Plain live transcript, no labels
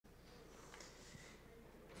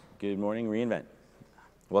Good morning, reInvent.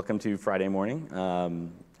 Welcome to Friday morning.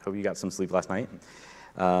 Hope you got some sleep last night.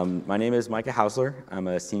 My name is Micah Hausler. I'm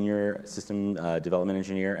a senior system development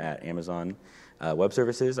engineer at Amazon Web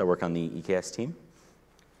Services. I work on the EKS team.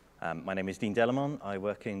 My name is Dean Delamont. I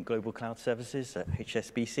work in global cloud services at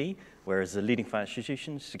HSBC, where as a leading financial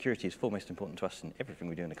institution, security is foremost important to us in everything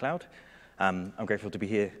we do in the cloud. I'm grateful to be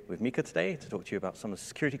here with Mika today to talk to you about some of the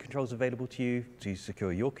security controls available to you to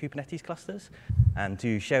secure your Kubernetes clusters, and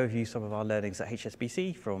to share with you some of our learnings at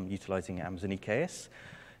HSBC from utilizing Amazon EKS.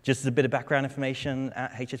 Just as a bit of background information,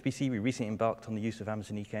 at HSBC, we recently embarked on the use of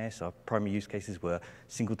Amazon EKS. Our primary use cases were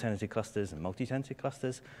single-tenanted clusters and multi-tenanted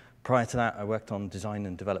clusters. Prior to that, I worked on design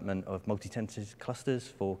and development of multi-tenanted clusters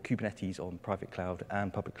for Kubernetes on private cloud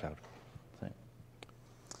and public cloud.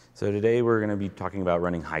 So today we're going to be talking about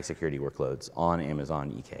running high security workloads on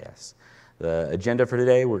Amazon EKS. The agenda for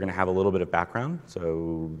today, we're going to have a little bit of background,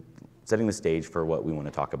 so setting the stage for what we want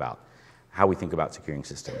to talk about, how we think about securing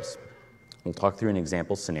systems. We'll talk through an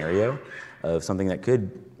example scenario of something that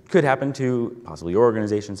could happen to possibly your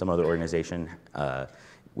organization, some other organization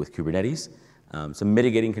with Kubernetes, some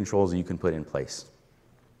mitigating controls that you can put in place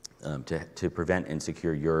to prevent and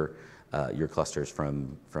secure your clusters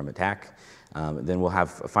from attack. Then we'll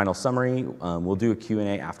have a final summary. We'll do a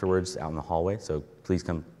Q&A afterwards out in the hallway, so please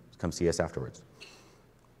come see us afterwards.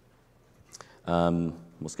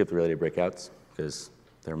 We'll skip the related breakouts because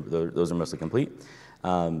those are mostly complete.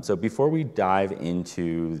 So before we dive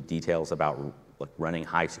into details about running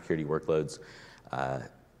high security workloads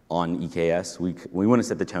on EKS, we want to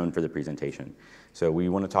set the tone for the presentation. So we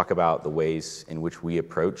want to talk about the ways in which we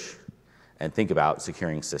approach and think about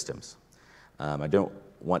securing systems. I don't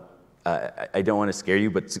want to scare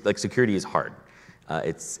you, but security is hard.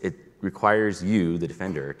 It requires you, the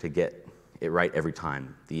defender, to get it right every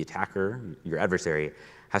time. The attacker, your adversary,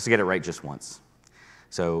 has to get it right just once.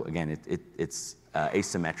 So again, it's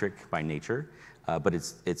asymmetric by nature, but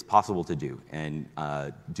it's possible to do and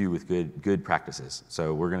do with good practices.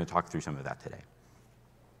 So we're going to talk through some of that today.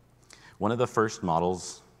 One of the first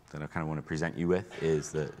models that I kind of want to present you with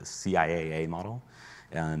is the CIAA model.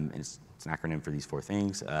 It's an acronym for these four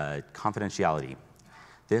things. Confidentiality.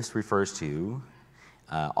 This refers to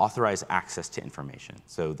authorized access to information.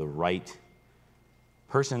 So the right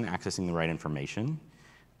person accessing the right information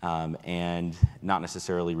and not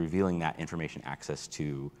necessarily revealing that information access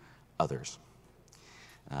to others.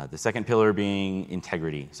 The second pillar being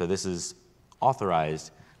integrity. So this is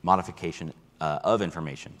authorized modification of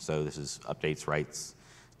information. So this is updates, writes,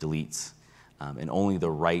 deletes, and only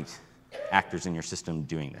the right actors in your system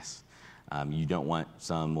doing this. You don't want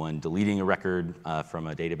someone deleting a record from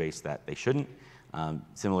a database that they shouldn't.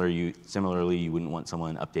 Similarly, you wouldn't want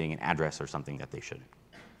someone updating an address or something that they shouldn't.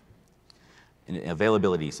 And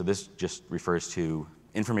availability, so this just refers to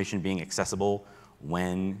information being accessible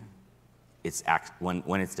when it's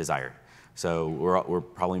desired. So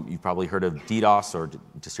you've probably heard of DDoS or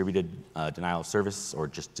distributed denial of service or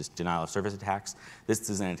just denial of service attacks. This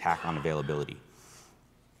is an attack on availability.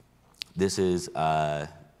 This is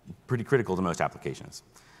pretty critical to most applications.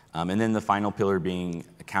 And then the final pillar being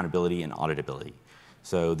accountability and auditability.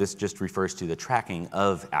 So this just refers to the tracking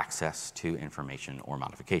of access to information or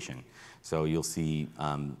modification. So you'll see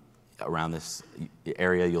around this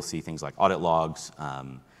area, you'll see things like audit logs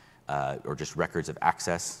or just records of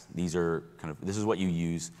access. This is what you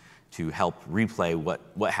use to help replay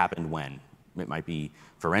what happened when. It might be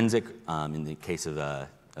forensic in the case of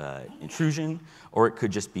intrusion, or it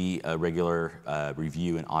could just be a regular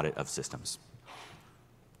review and audit of systems.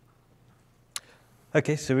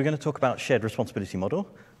 Okay, so we're going to talk about shared responsibility model.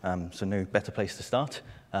 So no better place to start.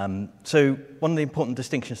 So one of the important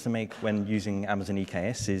distinctions to make when using Amazon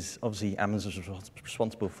EKS is obviously Amazon is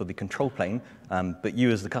responsible for the control plane, but you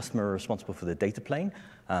as the customer are responsible for the data plane.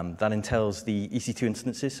 That entails the EC2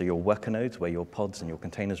 instances, so your worker nodes where your pods and your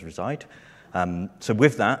containers reside. So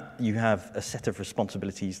with that, you have a set of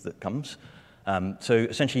responsibilities that comes. So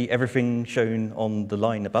essentially everything shown on the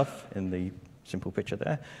line above in the simple picture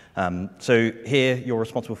there. So here you're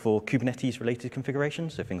responsible for Kubernetes-related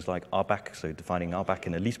configurations, so things like RBAC, so defining RBAC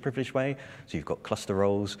in a least privileged way. So you've got cluster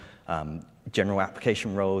roles, general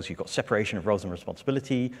application roles, you've got separation of roles and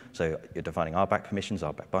responsibility, so you're defining RBAC permissions,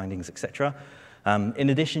 RBAC bindings, etc.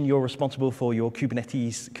 In addition, you're responsible for your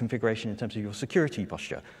Kubernetes configuration in terms of your security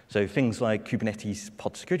posture. So things like Kubernetes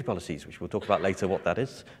pod security policies, which we'll talk about later what that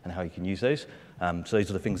is and how you can use those. So those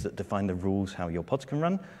are the things that define the rules how your pods can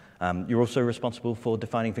run. You're also responsible for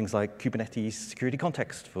defining things like Kubernetes security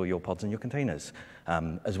context for your pods and your containers,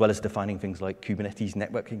 as well as defining things like Kubernetes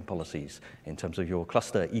networking policies in terms of your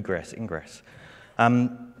cluster egress, ingress.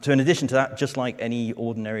 So in addition to that, just like any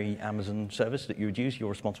ordinary Amazon service that you would use, you're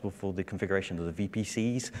responsible for the configuration of the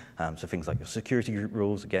VPCs, so things like your security group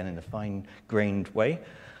rules, again, in a fine-grained way.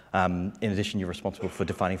 In addition, you're responsible for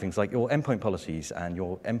defining things like your endpoint policies and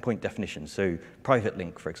your endpoint definitions, so private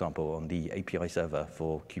link, for example, on the API server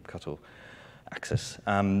for kubectl access.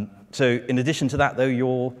 So in addition to that, though,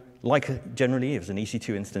 you're, like generally, as an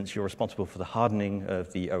EC2 instance, you're responsible for the hardening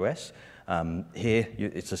of the OS. Here,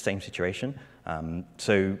 it's the same situation.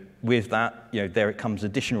 So with that, there it comes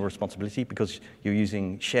additional responsibility because you're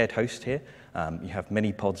using shared host here. You have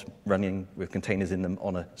many pods running with containers in them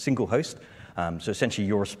on a single host. So essentially,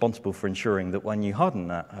 you're responsible for ensuring that when you harden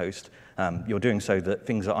that host, you're doing so that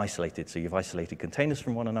things are isolated. So you've isolated containers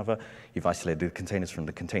from one another, you've isolated the containers from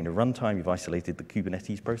the container runtime, you've isolated the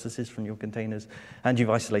Kubernetes processes from your containers, and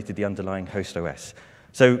you've isolated the underlying host OS.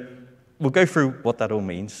 So we'll go through what that all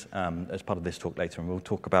means as part of this talk later, and we'll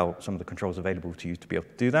talk about some of the controls available to you to be able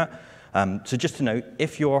to do that. So just to note,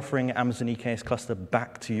 if you're offering Amazon EKS cluster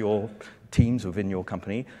back to your teams within your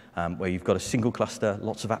company, where you've got a single cluster,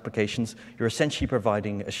 lots of applications, you're essentially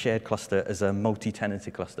providing a shared cluster as a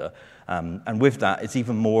multi-tenanted cluster. And with that, it's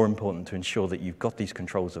even more important to ensure that you've got these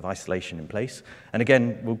controls of isolation in place. And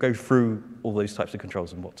again, we'll go through all those types of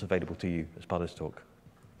controls and what's available to you as part of this talk.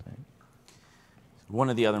 One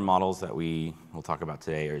of the other models that we will talk about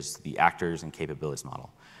today is the actors and capabilities model.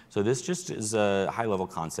 So this just is a high-level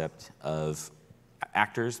concept of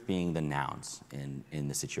actors being the nouns in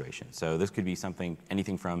the situation. So this could be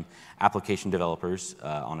anything from application developers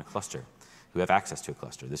on a cluster who have access to a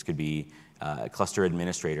cluster. This could be a cluster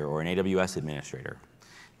administrator or an AWS administrator.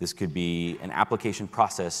 This could be an application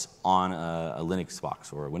process on a Linux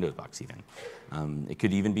box or a Windows box even. It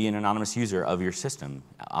could even be an anonymous user of your system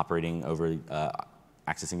operating over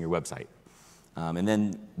accessing your website. And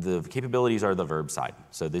then the capabilities are the verb side.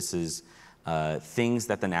 So this is things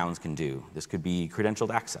that the nouns can do. This could be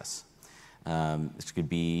credentialed access. This could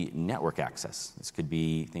be network access. This could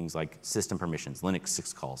be things like system permissions, Linux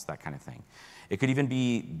syscalls, that kind of thing. It could even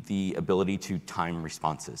be the ability to time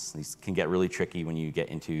responses. These can get really tricky when you get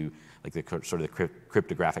into like the sort of the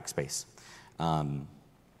cryptographic space.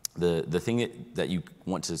 The thing that you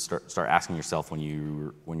want to start asking yourself when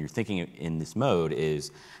you're thinking in this mode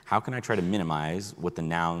is, how can I try to minimize what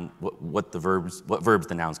verbs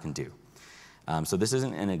the nouns can do? So this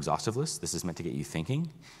isn't an exhaustive list. This is meant to get you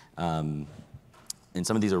thinking. And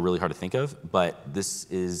some of these are really hard to think of, but this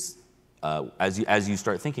is as you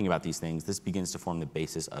start thinking about these things, this begins to form the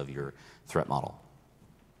basis of your threat model.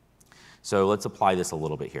 So let's apply this a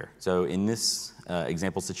little bit here. So in this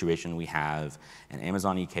example situation, we have an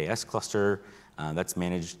Amazon EKS cluster that's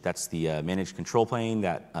managed. That's the managed control plane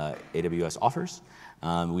that AWS offers.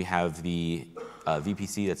 We have the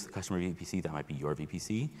VPC, that's the customer VPC, that might be your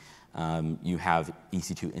VPC. You have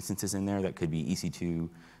EC2 instances in there that could be EC2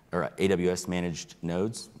 or AWS managed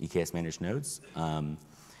nodes, EKS managed nodes.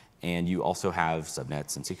 And you also have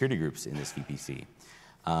subnets and security groups in this VPC.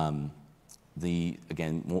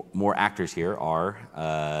 Again, more actors here are,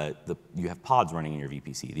 you have pods running in your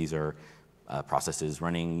VPC. These are processes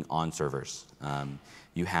running on servers.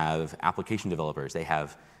 You have application developers. They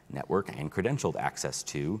have network and credentialed access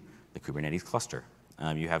to the Kubernetes cluster.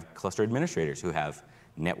 You have cluster administrators who have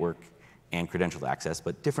network and credentialed access,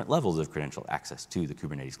 but different levels of credentialed access to the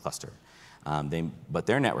Kubernetes cluster. But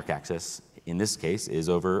their network access, in this case, is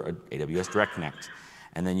over AWS Direct Connect.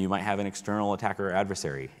 And then you might have an external attacker or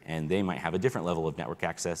adversary, and they might have a different level of network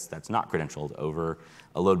access that's not credentialed over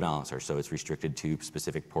a load balancer, so it's restricted to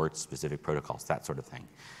specific ports, specific protocols, that sort of thing.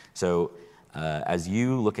 So as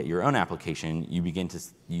you look at your own application, you begin to,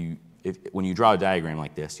 when you draw a diagram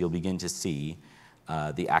like this, you'll begin to see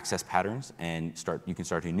the access patterns, and you can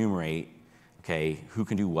start to enumerate, okay, who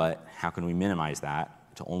can do what, how can we minimize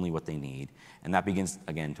that to only what they need, and that begins,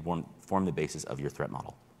 again, to form the basis of your threat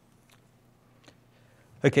model.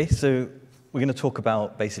 Okay, so we're going to talk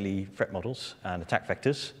about basically threat models and attack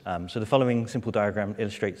vectors. So the following simple diagram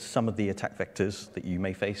illustrates some of the attack vectors that you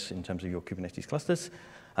may face in terms of your Kubernetes clusters.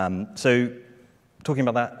 So talking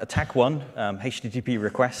about that, attack one, HTTP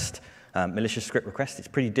request, malicious script request. It's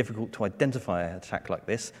pretty difficult to identify an attack like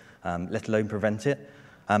this, let alone prevent it.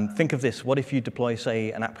 Think of this. What if you deploy,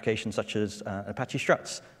 say, an application such as Apache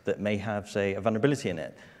Struts that may have, say, a vulnerability in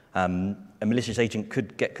it? A malicious agent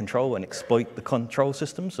could get control and exploit the control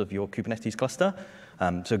systems of your Kubernetes cluster.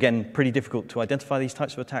 So again, pretty difficult to identify these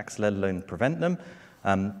types of attacks, let alone prevent them.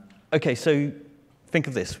 Okay, so think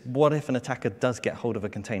of this. What if an attacker does get hold of a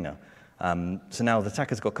container? So now the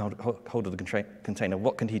attacker's got hold of the container.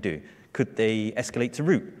 What can he do? Could they escalate to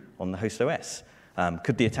root on the host OS?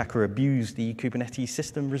 Could the attacker abuse the Kubernetes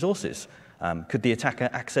system resources? Could the attacker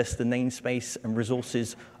access the namespace and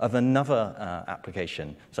resources of another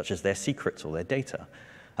application, such as their secrets or their data?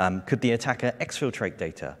 Could the attacker exfiltrate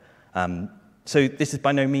data? So this is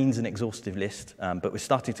by no means an exhaustive list, but we're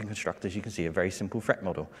starting to construct, as you can see, a very simple threat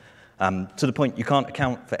model. To the point, you can't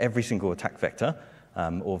account for every single attack vector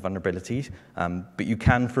or vulnerabilities, but you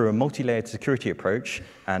can, through a multi-layered security approach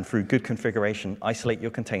and through good configuration, isolate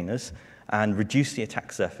your containers and reduce the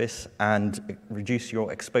attack surface and reduce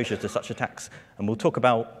your exposure to such attacks. And we'll talk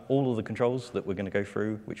about all of the controls that we're going to go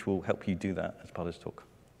through, which will help you do that as part of this talk.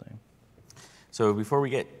 So before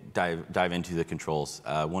we dive into the controls,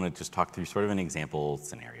 I want to just talk through sort of an example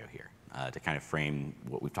scenario here to kind of frame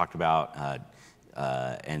what we've talked about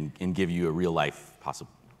and give you a real-life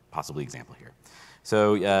possibly example here.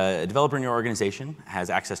 So a developer in your organization has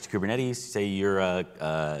access to Kubernetes. Say you're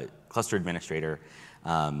a cluster administrator,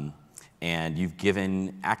 and you've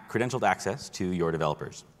given credentialed access to your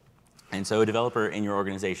developers. And so a developer in your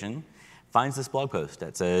organization finds this blog post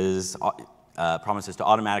that says, promises to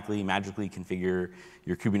automatically, magically configure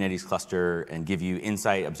your Kubernetes cluster and give you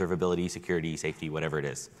insight, observability, security, safety, whatever it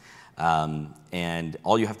is. And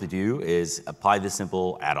all you have to do is apply this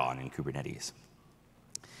simple add-on in Kubernetes.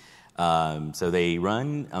 So they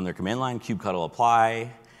run on their command line kubectl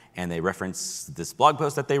apply, and they reference this blog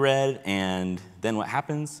post that they read, and then what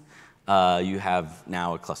happens? You have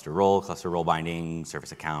now a cluster role binding,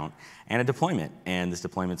 service account, and a deployment, and this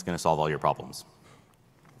deployment's going to solve all your problems.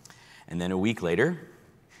 And then a week later,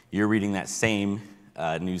 you're reading that same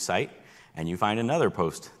news site, and you find another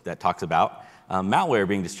post that talks about malware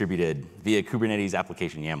being distributed via Kubernetes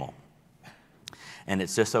application YAML. And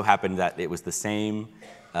it's just so happened that it was the same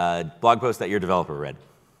blog post that your developer read.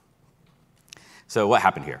 So what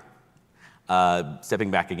happened here?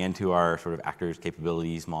 Stepping back again to our sort of actors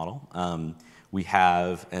capabilities model, we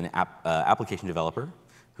have an application developer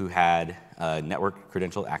who had network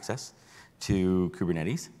credential access to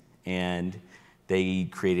Kubernetes, and they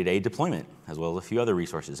created a deployment as well as a few other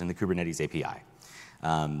resources in the Kubernetes API.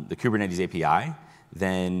 The Kubernetes API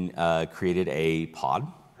then created a pod.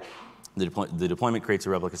 The deployment creates a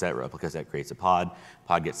replica set creates a pod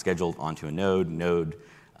gets scheduled onto a node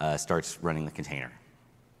starts running the container.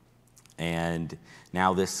 And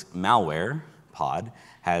now this malware pod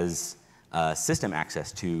has system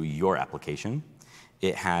access to your application.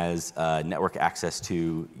 It has network access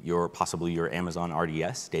to possibly your Amazon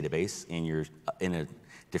RDS database in a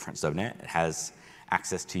different subnet. It has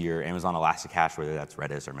access to your Amazon Elasticache, whether that's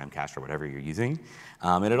Redis or Memcache or whatever you're using.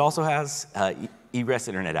 And it also has egress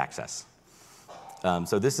internet access.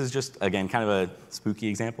 So this is just, again, kind of a spooky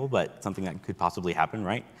example, but something that could possibly happen,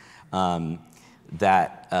 right?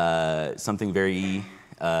 Something very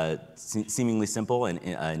seemingly simple and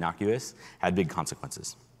innocuous had big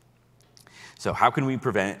consequences. So how can we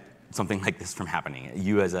prevent something like this from happening?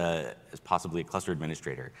 You as possibly a cluster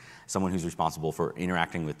administrator, someone who's responsible for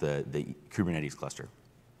interacting with the Kubernetes cluster.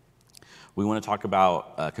 We want to talk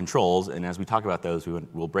about controls, and as we talk about those,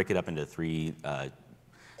 we'll break it up into three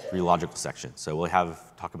logical sections. So we'll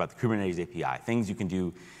talk about the Kubernetes API, things you can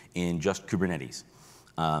do in just Kubernetes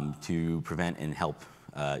to prevent and help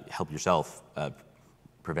yourself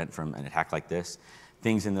prevent from an attack like this.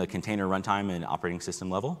 Things in the container runtime and operating system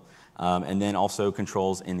level, and then also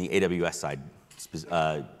controls in the AWS side,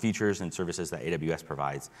 features and services that AWS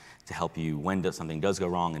provides to help you when something does go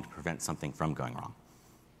wrong and to prevent something from going wrong.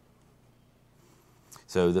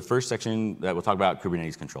 So the first section that we'll talk about,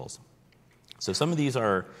 Kubernetes controls. So some of these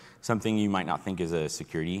are something you might not think is a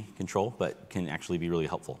security control, but can actually be really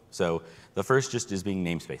helpful. So the first just is being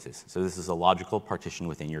namespaces. So this is a logical partition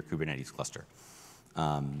within your Kubernetes cluster.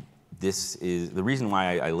 This is the reason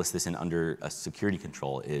why I list this in under a security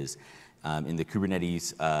control is in the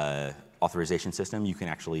Kubernetes authorization system, you can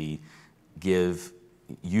actually give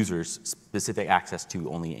users specific access to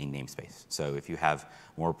only a namespace. So if you have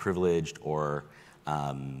more privileged or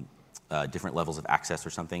different levels of access or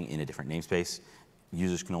something in a different namespace,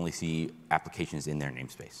 users can only see applications in their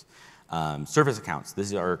namespace. Service accounts,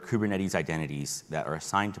 these are Kubernetes identities that are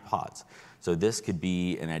assigned to pods. So this could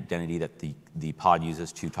be an identity that the pod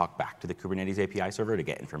uses to talk back to the Kubernetes API server to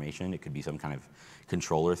get information. It could be some kind of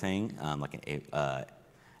controller thing, like an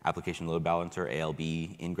application load balancer,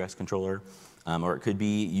 ALB ingress controller, or it could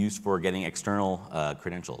be used for getting external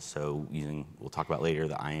credentials. So we'll talk about later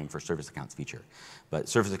the IAM for service accounts feature. But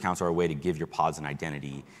service accounts are a way to give your pods an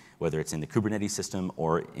identity, whether it's in the Kubernetes system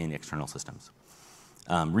or in external systems.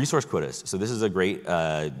 Resource quotas. So this is a great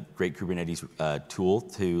Kubernetes tool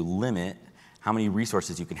to limit how many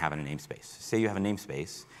resources you can have in a namespace. Say you have a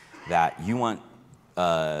namespace that you want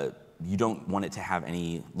you don't want it to have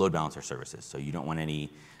any load balancer services, so you don't want any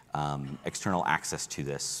external access to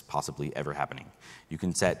this possibly ever happening. You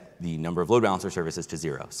can set the number of load balancer services to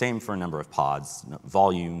 0. Same for a number of pods,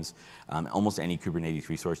 volumes. Almost any Kubernetes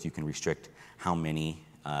resource, you can restrict how many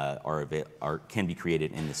can be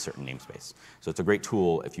created in this certain namespace. So it's a great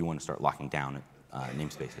tool if you want to start locking down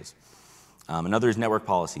namespaces. Another is network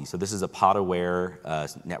policy. So this is a pod-aware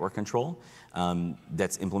network control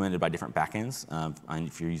that's implemented by different backends. And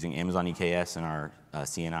if you're using Amazon EKS and our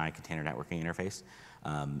CNI container networking interface,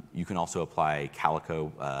 you can also apply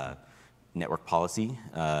Calico network policy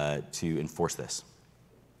to enforce this.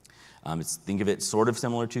 Think of it sort of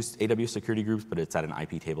similar to AWS security groups, but it's at an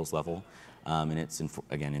IP tables level, and it's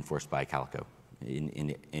again enforced by Calico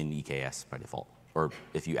in EKS by default, or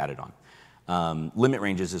if you add it on. Limit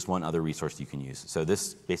ranges is one other resource you can use. So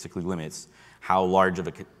this basically limits how large of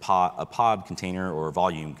a pod container or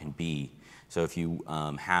volume can be. So if you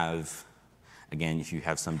if you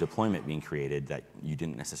have some deployment being created that you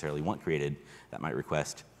didn't necessarily want created, that might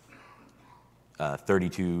request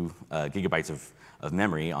 32 gigabytes of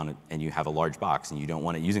memory on it, and you have a large box and you don't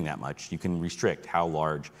want it using that much, you can restrict how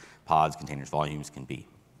large pods, containers, volumes can be.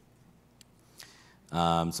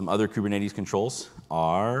 Some other Kubernetes controls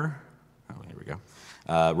are, here we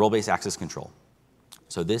go, role-based access control.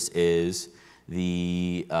 So this is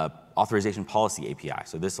the authorization policy API.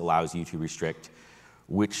 So this allows you to restrict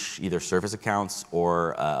which either service accounts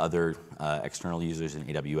or other external users in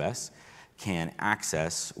AWS can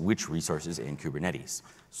access which resources in Kubernetes.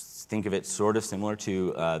 Think of it sort of similar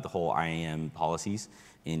to the whole IAM policies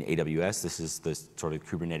in AWS. This is the sort of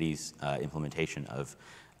Kubernetes implementation of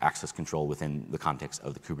access control within the context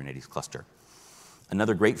of the Kubernetes cluster.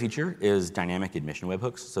 Another great feature is dynamic admission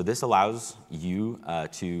webhooks. So this allows you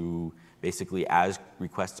to basically, as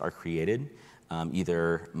requests are created,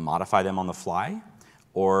 either modify them on the fly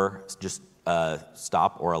or just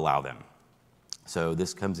stop or allow them. So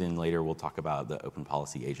this comes in later. We'll talk about the open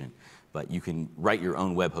policy agent. But you can write your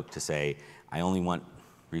own webhook to say, I only want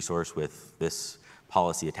resource with this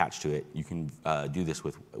policy attached to it. You can do this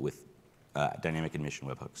with dynamic admission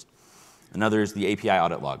webhooks. Another is the API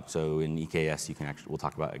audit log. So in EKS, you can actually, we'll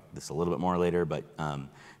talk about this a little bit more later, but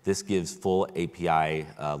this gives full API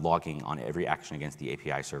logging on every action against the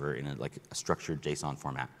API server in a structured JSON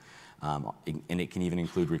format. And it can even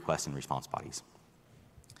include request and response bodies.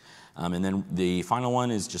 And then the final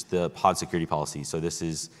one is just the pod security policy. So this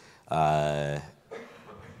is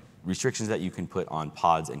restrictions that you can put on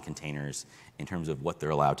pods and containers in terms of what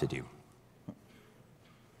they're allowed to do.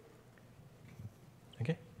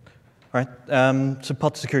 Okay. All right. So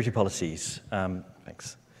pod security policies.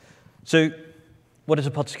 Thanks. So what is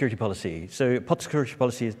a pod security policy? So pod security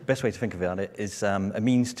policy, is the best way to think about it is a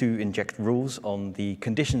means to inject rules on the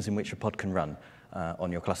conditions in which a pod can run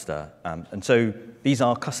on your cluster. And so these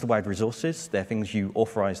are cluster-wide resources. They're things you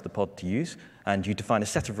authorize the pod to use, and you define a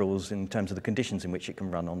set of rules in terms of the conditions in which it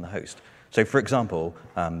can run on the host. So for example,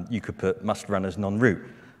 you could put must run as non-root,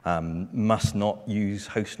 must not use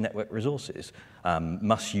host network resources,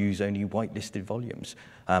 must use only whitelisted volumes.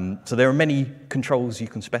 So there are many controls you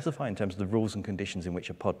can specify in terms of the rules and conditions in which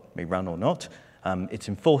a pod may run or not. It's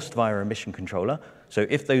enforced via a mission controller. So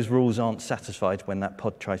if those rules aren't satisfied when that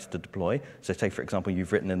pod tries to deploy, so say, for example,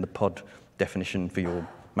 you've written in the pod definition for your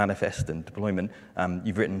manifest and deployment,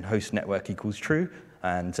 you've written host network equals true,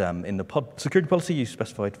 and in the pod security policy, you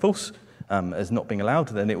specified false as not being allowed,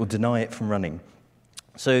 then it will deny it from running.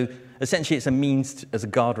 So essentially, it's a means, as a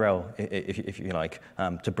guardrail, if you like,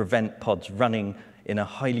 to prevent pods running in a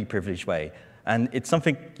highly privileged way. And it's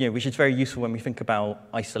something which is very useful when we think about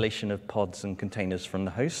isolation of pods and containers from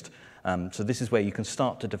the host. So this is where you can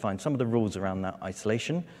start to define some of the rules around that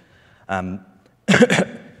isolation.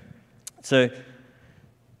 So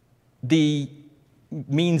the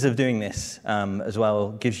means of doing this as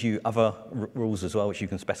well gives you other rules as well, which you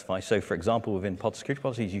can specify. So for example, within pod security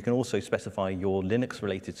policies, you can also specify your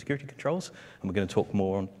Linux-related security controls, and we're going to talk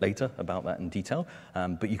more later about that in detail.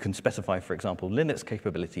 But you can specify, for example, Linux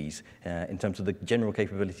capabilities in terms of the general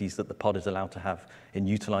capabilities that the pod is allowed to have in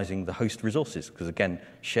utilizing the host resources, because again,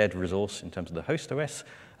 shared resource in terms of the host OS,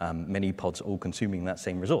 many pods all consuming that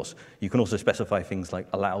same resource. You can also specify things like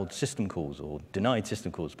allowed system calls or denied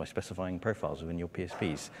system calls by specifying profiles within your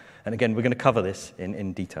PSPs. And again, we're going to cover this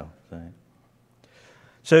in detail.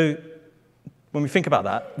 So when we think about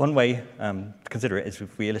that, one way to consider it is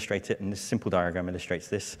if we illustrate it, and this simple diagram illustrates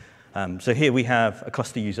this. So here we have a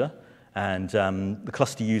cluster user, and the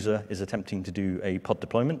cluster user is attempting to do a pod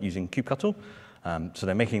deployment using kubectl. So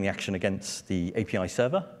they're making the action against the API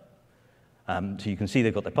server. So you can see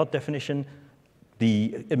they've got their pod definition.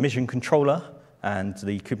 The admission controller and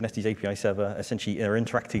the Kubernetes API server essentially are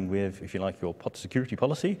interacting with, if you like, your pod security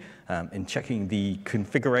policy in checking the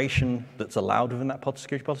configuration that's allowed within that pod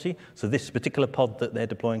security policy. So this particular pod that they're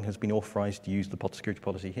deploying has been authorized to use the pod security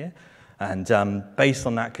policy here. And based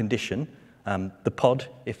on that condition, the pod,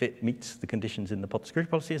 if it meets the conditions in the pod security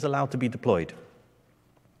policy, is allowed to be deployed.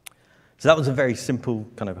 So that was a very simple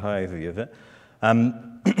kind of high overview of it.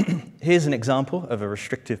 Here's an example of a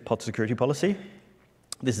restrictive pod security policy.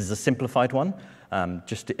 This is a simplified one,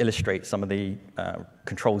 just to illustrate some of the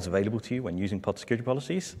controls available to you when using pod security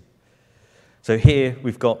policies. So here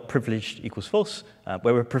we've got privileged equals false,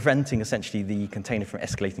 where we're preventing essentially the container from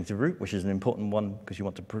escalating to root, which is an important one because you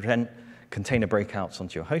want to prevent container breakouts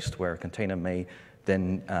onto your host, where a container may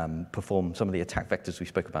then perform some of the attack vectors we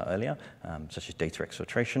spoke about earlier, such as data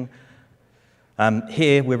exfiltration.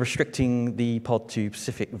 Here, we're restricting the pod to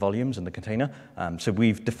specific volumes in the container. So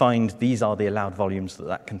we've defined these are the allowed volumes that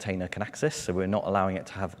that container can access. So we're not allowing it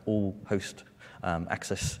to have all host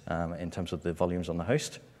access in terms of the volumes on the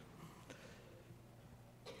host.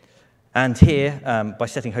 And here, by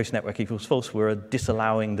setting host network equals false, we're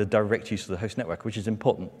disallowing the direct use of the host network, which is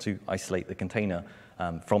important to isolate the container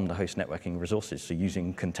from the host networking resources. So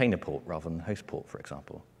using container port rather than host port, for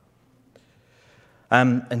example.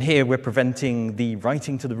 And here we're preventing the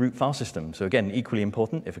writing to the root file system. So again, equally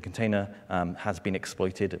important, if a container has been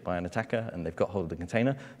exploited by an attacker and they've got hold of the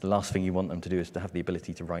container, the last thing you want them to do is to have the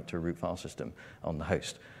ability to write to a root file system on the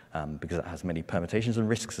host, because it has many permutations and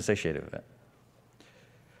risks associated with it.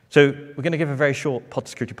 So we're going to give a very short pod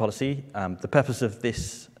security policy. The purpose of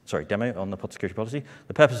this, demo on the pod security policy.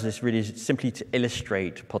 The purpose of this really is simply to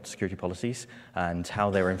illustrate pod security policies and how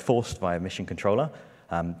they're enforced via mission controller.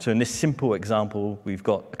 So in this simple example, we've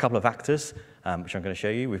got a couple of actors, which I'm going to show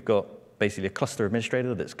you. We've got basically a cluster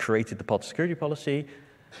administrator that's created the pod security policy.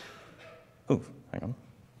 Oh, hang on.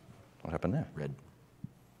 What happened there? Red.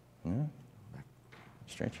 Yeah.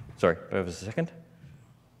 Strange. Sorry, bear with us a second.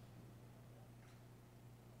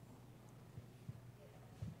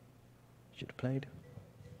 Should have played.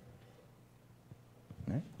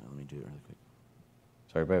 No? No, let me do it really quick.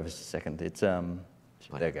 Sorry, bear with us a second. It's there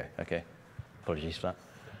we go. Okay. Apologies for that.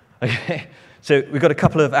 Okay, so we've got a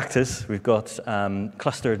couple of actors. We've got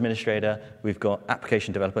cluster administrator, we've got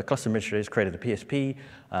application developer. Cluster administrator has created a PSP.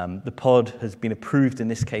 The pod has been approved in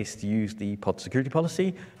this case to use the pod security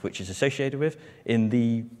policy, which is associated with.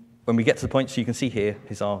 When we get to the point, so you can see here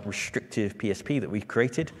is our restrictive PSP that we've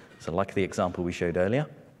created. So like the example we showed earlier.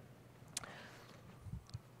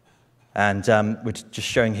 And we're just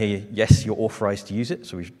showing here, yes, you're authorized to use it.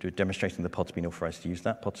 So we're demonstrating the pod's been authorized to use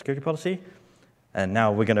that pod security policy. And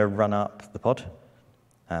now we're going to run up the pod.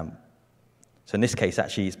 So in this case,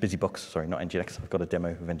 actually, it's BusyBox, sorry, not Nginx. I've got a demo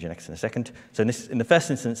of Nginx in a second. So in the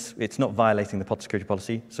first instance, it's not violating the pod security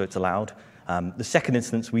policy, so it's allowed. The second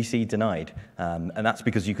instance, we see denied. And that's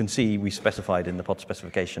because you can see we specified in the pod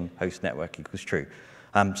specification host network equals true.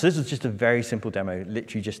 So this is just a very simple demo,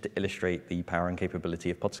 literally just to illustrate the power and capability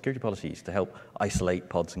of pod security policies to help isolate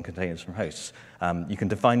pods and containers from hosts. You can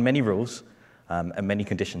define many rules and many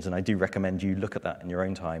conditions, and I do recommend you look at that in your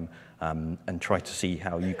own time and try to see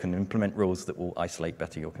how you can implement rules that will isolate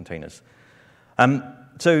better your containers.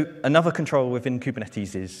 So another control within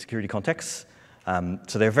Kubernetes is security contexts.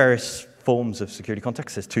 So there are various forms of security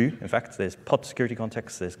contexts. There's two, in fact. There's pod security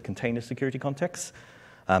contexts, there's container security contexts.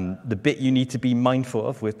 The bit you need to be mindful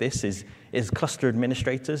of with this is cluster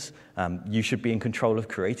administrators. You should be in control of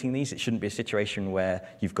creating these. It shouldn't be a situation where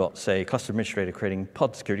you've got, say, a cluster administrator creating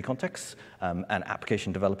pod security contexts and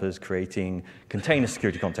application developers creating container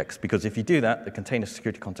security contexts. Because if you do that, the container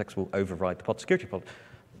security context will override the pod security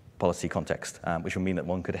policy context, which will mean that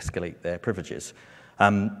one could escalate their privileges.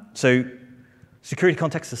 So security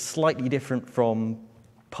contexts are slightly different from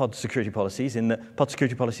pod security policies, in that pod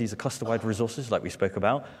security policies are cluster-wide resources, like we spoke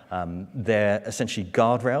about. They're essentially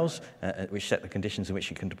guardrails, which set the conditions in which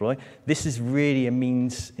you can deploy. This is really a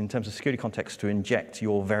means, in terms of security context, to inject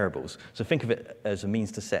your variables. So think of it as a means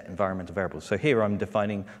to set environmental variables. So here I'm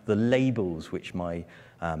defining the labels which my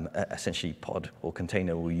essentially pod or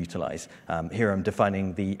container will utilize. Here I'm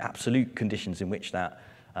defining the absolute conditions in which that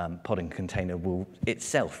pod and container will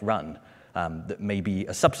itself run. That may be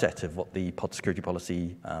a subset of what the pod security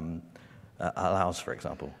policy allows, for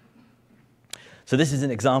example. So this is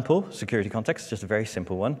an example, security context, just a very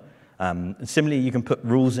simple one. Similarly, you can put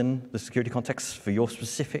rules in the security context for your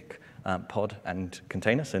specific pod and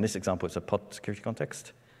container. So in this example, it's a pod security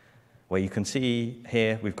context, where you can see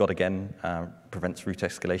here we've got, again, prevents root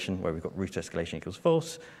escalation, where we've got root escalation equals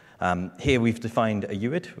false. Here we've defined a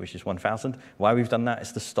UID, which is 1000. Why we've done that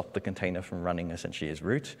is to stop the container from running essentially as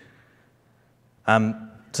root.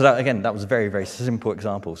 So that, again, that was a very, very simple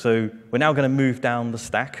example. So we're now going to move down the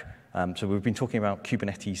stack. So we've been talking about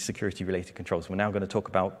Kubernetes security-related controls. We're now going to talk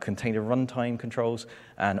about container runtime controls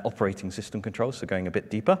and operating system controls, so going a bit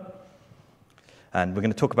deeper. And we're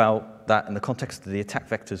going to talk about that in the context of the attack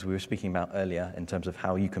vectors we were speaking about earlier in terms of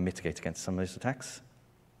how you can mitigate against some of those attacks.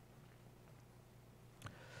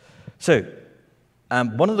 So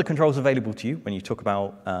one of the controls available to you when you talk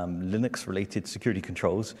about Linux-related security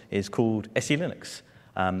controls is called SELinux.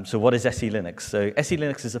 So what is SELinux? So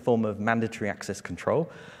SELinux is a form of mandatory access control.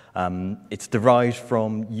 It's derived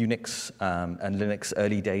from Unix and Linux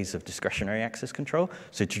early days of discretionary access control.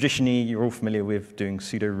 So traditionally, you're all familiar with doing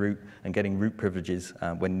sudo root and getting root privileges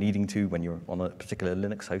when needing to, when you're on a particular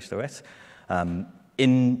Linux host OS.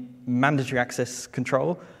 In mandatory access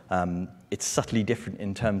control, it's subtly different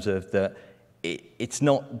in terms of that it's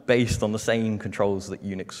not based on the same controls that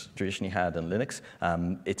Unix traditionally had and Linux.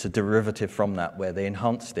 It's a derivative from that where they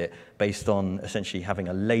enhanced it based on essentially having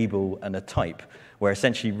a label and a type, where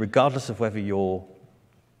essentially regardless of whether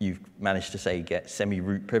you've managed to, say, get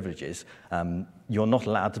semi-root privileges, you're not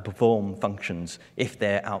allowed to perform functions if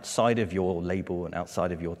they're outside of your label and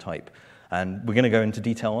outside of your type. And we're going to go into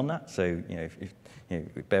detail on that, so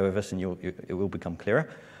bear with us and it will become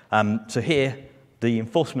clearer. So here, the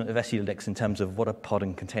enforcement of SELinux in terms of what a pod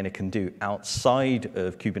and container can do outside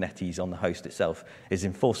of Kubernetes on the host itself is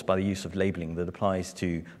enforced by the use of labeling that applies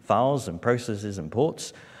to files and processes and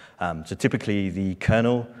ports. So typically, the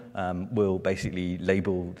kernel will basically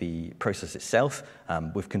label the process itself.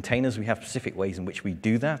 With containers, we have specific ways in which we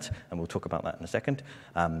do that, and we'll talk about that in a second.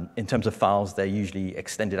 In terms of files, they're usually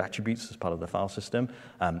extended attributes as part of the file system,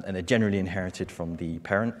 and they're generally inherited from the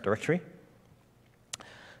parent directory.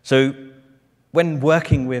 So when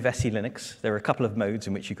working with SELinux, there are a couple of modes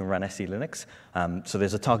in which you can run SELinux. So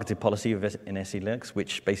there's a targeted policy in SELinux,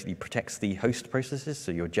 which basically protects the host processes,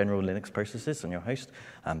 so your general Linux processes on your host,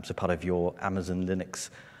 so part of your Amazon Linux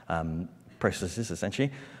processes, essentially.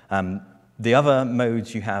 The other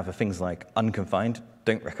modes you have are things like unconfined.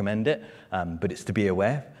 Don't recommend it, but it's to be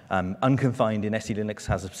aware. Unconfined in SELinux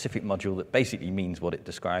has a specific module that basically means what it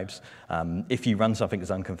describes. If you run something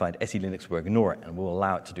as unconfined, SELinux will ignore it and will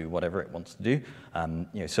allow it to do whatever it wants to do.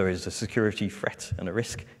 So there's a security threat and a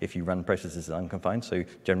risk if you run processes as unconfined. So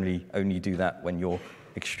generally only do that when you're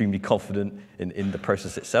extremely confident in the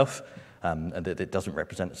process itself and that it doesn't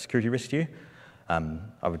represent a security risk to you.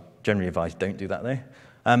 I would generally advise don't do that though.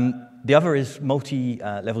 The other is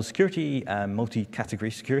multi-level security and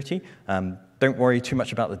multi-category security. Don't worry too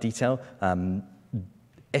much about the detail.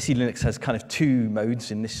 SELinux has kind of two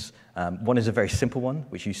modes in this. One is a very simple one,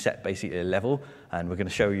 which you set basically a level, and we're going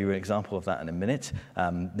to show you an example of that in a minute.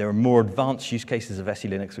 There are more advanced use cases of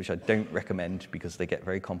SELinux, which I don't recommend because they get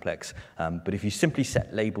very complex. But if you simply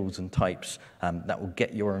set labels and types, that will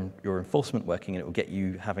get your enforcement working, and it will get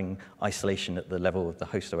you having isolation at the level of the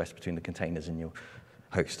host OS between the containers in your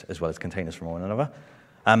host, as well as containers from one another.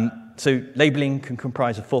 So labeling can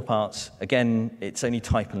comprise of 4 parts. Again, it's only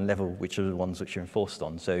type and level, which are the ones which are enforced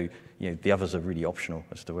on. So the others are really optional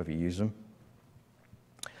as to whether you use them.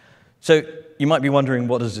 So you might be wondering,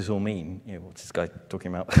 what does this all mean? What's this guy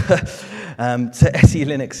talking about? So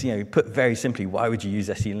SELinux, put very simply, why would you use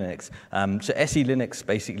SELinux? So SELinux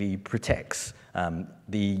basically protects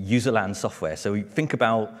the userland software. So we think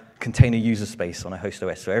about container user space on a host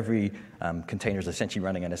OS. So every container is essentially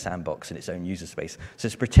running in a sandbox in its own user space. So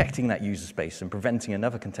it's protecting that user space and preventing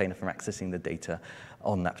another container from accessing the data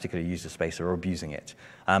on that particular user space or abusing it.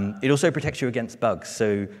 It also protects you against bugs.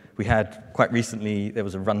 So we had quite recently, there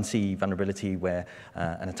was a runc vulnerability where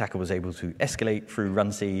an attacker was able to escalate through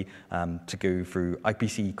runc to go through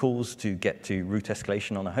IPC calls to get to root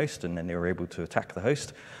escalation on a host, and then they were able to attack the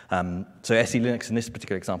host. So SELinux in this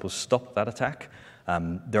particular example stopped that attack.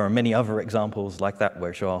 There are many other examples like that,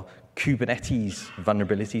 which are Kubernetes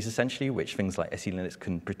vulnerabilities, essentially, which things like SELinux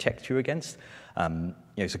can protect you against.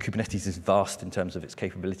 So Kubernetes is vast in terms of its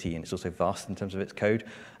capability, and it's also vast in terms of its code.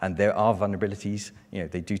 And there are vulnerabilities.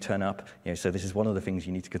 They do turn up. So this is one of the things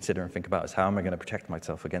you need to consider and think about is how am I going to protect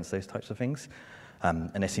myself against those types of things?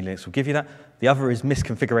 And SELinux will give you that. The other is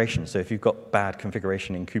misconfiguration. So if you've got bad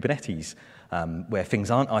configuration in Kubernetes, where things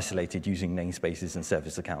aren't isolated using namespaces and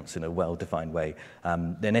service accounts in a well-defined way,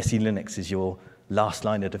 then SELinux is your last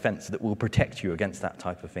line of defense that will protect you against that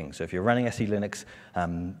type of thing. So if you're running SELinux,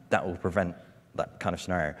 that will prevent that kind of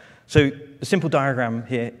scenario. So the simple diagram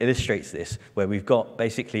here illustrates this, where we've got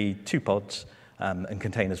basically 2 pods and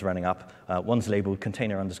containers running up. One's labeled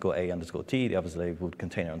container_A_T, the other's labeled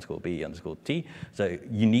container_B_T. So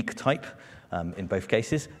unique type. in both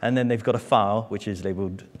cases. And then they've got a file which is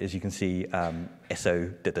labeled, as you can see,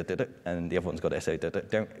 so, and the other one's got so.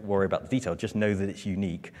 Don't worry about the detail, just know that it's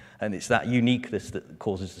unique. And it's that uniqueness that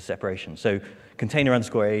causes the separation. So container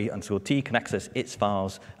underscore A underscore T can access its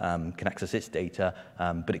files, can access its data,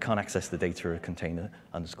 but it can't access the data of container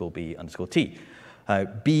underscore B underscore T.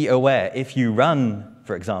 Be aware, if you run,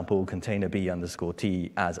 for example, container B underscore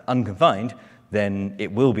T as unconfined, then it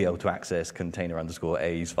will be able to access container underscore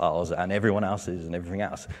A's files and everyone else's and everything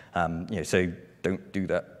else. So don't do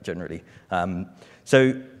that generally.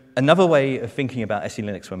 So another way of thinking about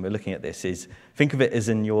SELinux when we're looking at this is think of it as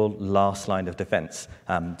in your last line of defense.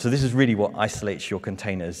 So this is really what isolates your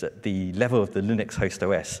containers at the level of the Linux host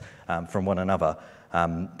OS from one another.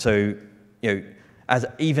 As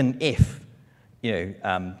even if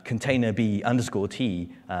container B underscore T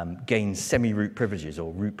gains semi-root privileges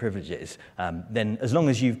or root privileges, then as long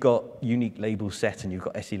as you've got unique labels set and you've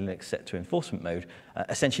got SELinux set to enforcement mode,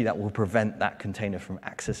 essentially that will prevent that container from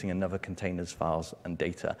accessing another container's files and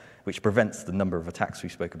data, which prevents the number of attacks we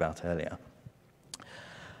spoke about earlier.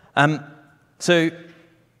 So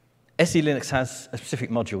SELinux has a specific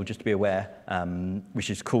module, just to be aware, which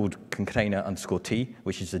is called container underscore T,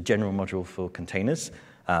 which is a general module for containers.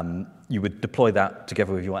 You would deploy that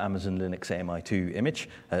together with your Amazon Linux AMI2 image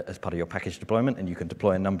as part of your package deployment, and you can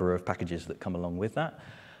deploy a number of packages that come along with that.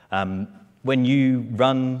 When you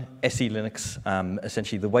run SELinux,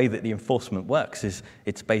 essentially the way that the enforcement works is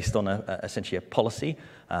it's based on essentially a policy.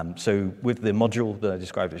 So with the module that I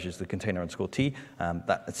described, which is the container underscore T,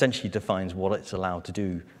 that essentially defines what it's allowed to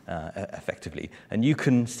do effectively. And you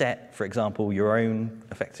can set, for example, your own,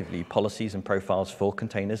 effectively, policies and profiles for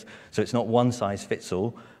containers. So it's not one size fits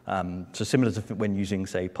all. So similar to when using,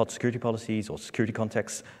 say, pod security policies or security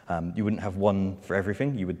contexts, you wouldn't have one for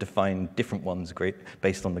everything. You would define different ones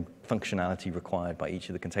based on the functionality required by each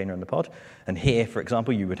of the container and the pod. And here, for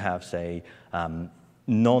example, you would have, say,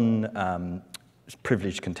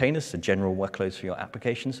 privileged containers, so general workloads for your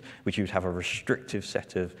applications, which you would have a restrictive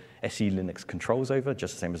set of SELinux controls over,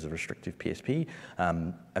 just the same as a restrictive PSP.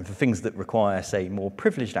 And for things that require, say, more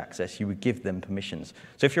privileged access, you would give them permissions.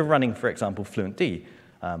 So if you're running, for example, FluentD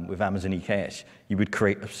with Amazon EKS, you would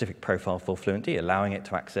create a specific profile for FluentD, allowing it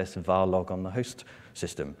to access var log on the host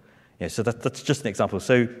system. So that's just an example.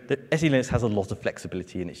 So SELinux has a lot of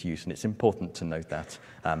flexibility in its use, and it's important to note that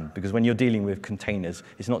because when you're dealing with containers,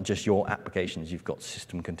 it's not just your applications. You've got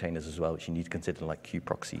system containers as well, which you need to consider, like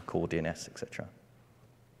kubeproxy, core DNS, etc.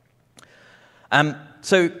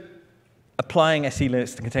 So applying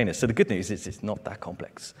SELinux to containers. So the good news is it's not that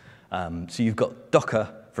complex. So you've got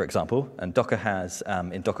Docker, for example, and Docker has,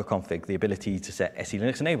 in Docker config, the ability to set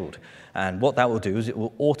SELinux enabled. And what that will do is it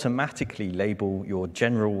will automatically label your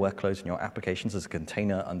general workloads and your applications as a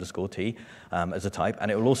container underscore T as a type, and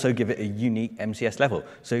it will also give it a unique MCS level.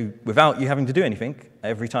 So without you having to do anything,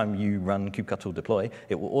 every time you run kubectl deploy,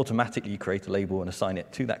 it will automatically create a label and assign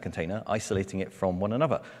it to that container, isolating it from one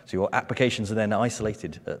another. So your applications are then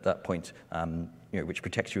isolated at that point, which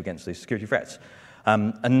protects you against those security threats.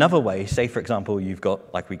 Another way, say, for example, you've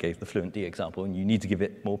got, like we gave the FluentD example, and you need to give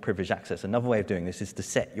it more privileged access. Another way of doing this is to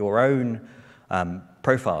set your own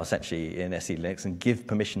profile, essentially, in SELinux and give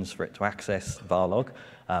permissions for it to access var log.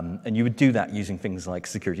 And you would do that using things like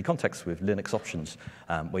security context with Linux options,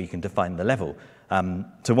 where you can define the level.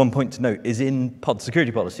 So one point to note is in pod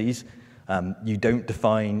security policies, you don't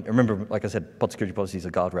define, remember, like I said, pod security policies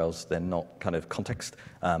are guardrails. They're not kind of context.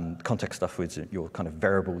 Context stuff with your kind of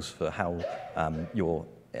variables for how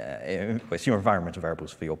it's your environmental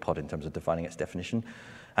variables for your pod in terms of defining its definition.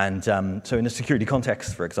 And so in a security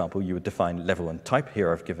context, for example, you would define level and type.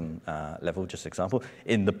 Here I've given level, just example.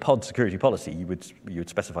 In the pod security policy, you would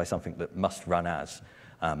specify something that must run as.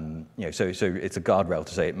 So it's a guardrail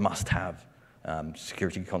to say it must have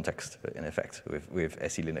security context, in effect, with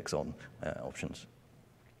SELinux on options.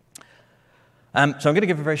 So I'm going to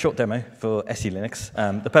give a very short demo for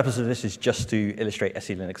SELinux. The purpose of this is just to illustrate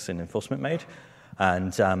SELinux in enforcement mode.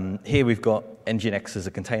 And here we've got nginx as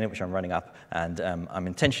a container, which I'm running up. And I'm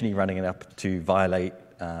intentionally running it up to violate,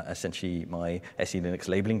 essentially, my SELinux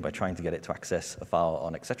labeling by trying to get it to access a file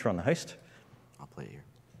on etc. on the host. I'll play it here.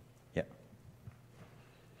 Yeah.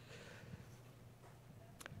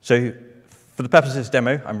 So for the purpose of this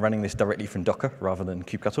demo, I'm running this directly from Docker rather than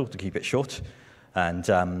kubectl to keep it short. And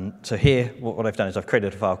so here, what I've done is I've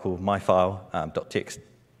created a file called myfile.txt.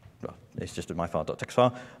 Well, it's just a myfile.txt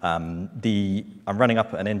file. I'm running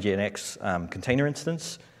up an nginx container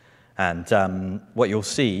instance. And what you'll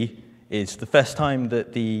see is the first time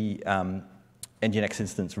that the nginx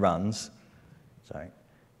instance runs,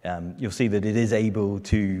 you'll see that it is able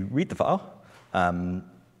to read the file.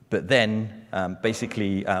 But then,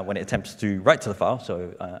 basically, when it attempts to write to the file,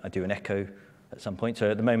 so I do an echo at some point.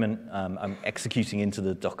 So at the moment, I'm executing into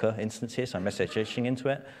the Docker instance here, so I'm messaging into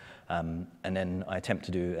it. And then I attempt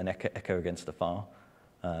to do an echo against the file.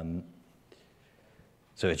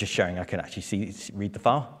 So it's just showing I can actually read the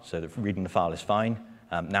file. So reading the file is fine.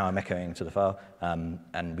 Now I'm echoing to the file,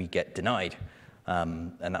 and we get denied.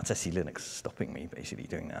 And that's SE Linux stopping me basically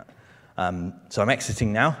doing that. So I'm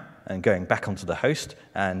exiting now and going back onto the host.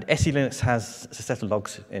 And SE Linux has a set of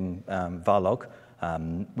logs in varlog,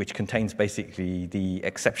 which contains basically the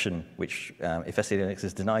exception, which if SE Linux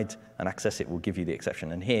is denied an access, it will give you the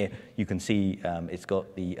exception. And here you can see it's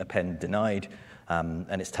got the append denied,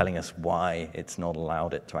 and it's telling us why it's not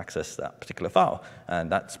allowed it to access that particular file.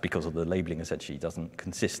 And that's because of the labeling essentially doesn't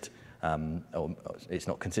consist, or it's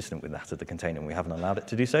not consistent with that of the container, and we haven't allowed it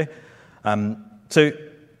to do so. So,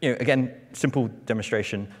 again, simple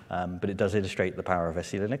demonstration, but it does illustrate the power of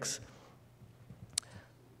SE Linux.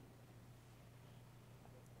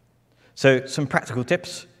 So some practical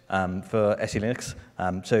tips for SE Linux.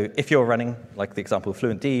 So if you're running, like the example of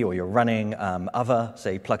FluentD, or you're running other,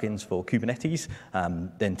 say, plugins for Kubernetes,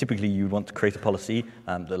 then typically you want to create a policy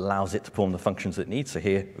that allows it to perform the functions it needs. So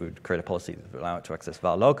here, we would create a policy that would allow it to access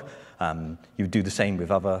varlog. You would do the same with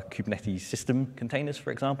other Kubernetes system containers,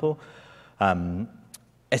 for example.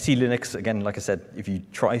 SE Linux, again, like I said, if you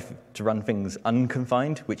try to run things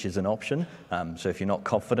unconfined, which is an option, so if you're not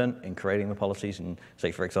confident in creating the policies, and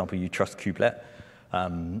say, for example, you trust kubelet,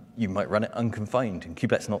 you might run it unconfined. And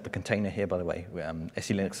kubelet's not the container here, by the way.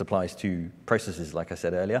 SE Linux applies to processes, like I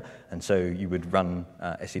said earlier, and so you would run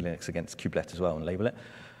SE Linux against kubelet as well and label it.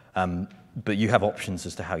 But you have options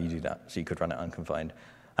as to how you do that, so you could run it unconfined.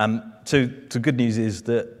 So the good news is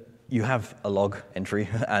that you have a log entry,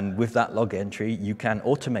 and with that log entry, you can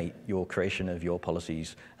automate your creation of your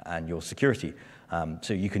policies and your security.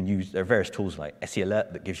 So you can use, there are various tools like SE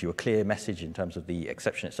Alert that gives you a clear message in terms of the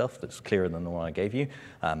exception itself that's clearer than the one I gave you.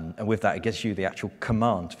 And with that, it gives you the actual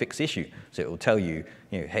command to fix the issue. So it will tell you,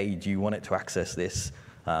 hey, do you want it to access this?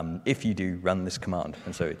 If you do, run this command.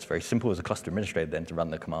 And so it's very simple as a cluster administrator then to run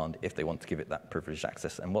the command if they want to give it that privileged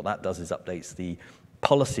access. And what that does is updates the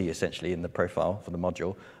policy, essentially, in the profile for the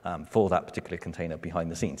module for that particular container behind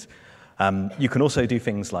the scenes. You can also do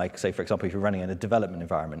things like, say, for example, if you're running in a development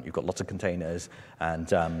environment, you've got lots of containers, and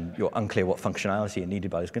you're unclear what functionality are needed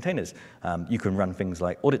by those containers. You can run things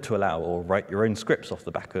like audit to allow, or write your own scripts off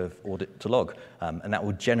the back of audit to log, and that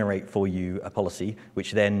will generate for you a policy,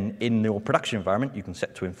 which then, in your production environment, you can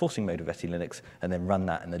set to enforcing mode of SE Linux, and then run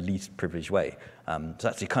that in the least privileged way. So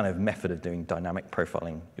that's the kind of method of doing dynamic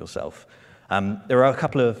profiling yourself. There are a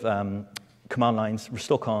couple of command lines,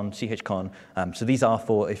 restorecon, chcon. So these are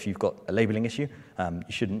for if you've got a labeling issue. You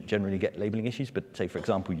shouldn't generally get labeling issues, but say, for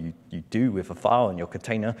example, you do with a file and your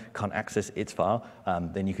container can't access its file,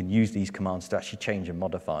 then you can use these commands to actually change and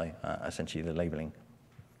modify, essentially, the labeling.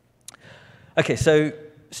 OK, so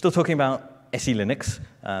still talking about SE Linux,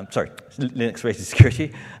 Linux-related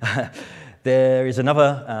security. There is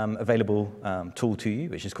another available tool to you,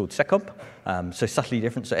 which is called seccomp. So subtly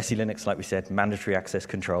different. So SE Linux, like we said, mandatory access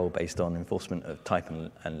control based on enforcement of type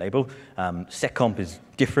and label. Seccomp is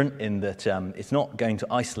different in that it's not going to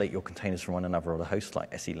isolate your containers from one another or the host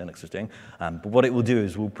like SE Linux is doing. But what it will do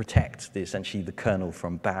is will protect essentially the kernel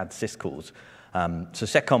from bad syscalls. So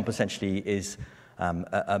seccomp essentially is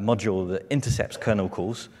a module that intercepts kernel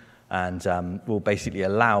calls and will basically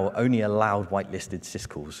only allow whitelisted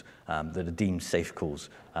syscalls that are deemed safe calls.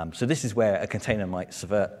 So this is where a container might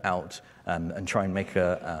subvert out and try and make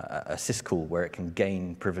a syscall where it can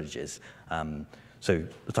gain privileges. So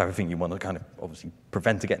the type of thing you want to kind of obviously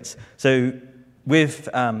prevent against. So with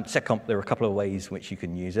seccomp, there are a couple of ways in which you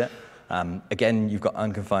can use it. Again, you've got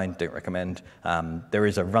unconfined, don't recommend. There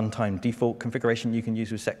is a runtime default configuration you can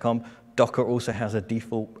use with seccomp. Docker also has a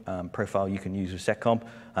default profile you can use with seccomp.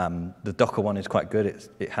 The Docker one is quite good.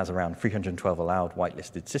 It has around 312 allowed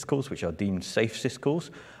whitelisted syscalls, which are deemed safe syscalls.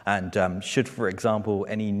 And should, for example,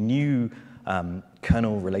 any new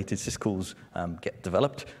kernel-related syscalls get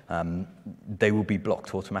developed, they will be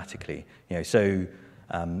blocked automatically. Seccomp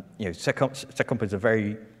is a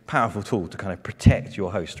very powerful tool to kind of protect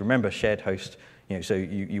your host. Remember, shared host. So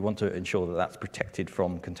you want to ensure that that's protected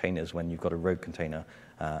from containers when you've got a rogue container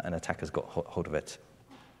and attackers got hold of it.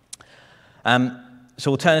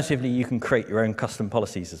 So alternatively, you can create your own custom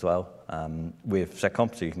policies as well with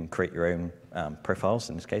seccomp. So you can create your own profiles.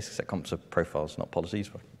 In this case, seccomps are profiles, not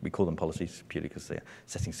policies. We call them policies purely because they're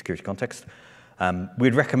setting security context.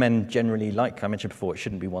 We'd recommend generally, like I mentioned before, it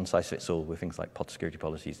shouldn't be one size fits all with things like pod security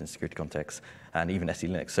policies and security contexts and even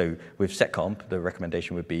SE-Linux. So with seccomp, the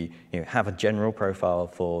recommendation would be have a general profile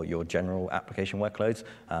for your general application workloads,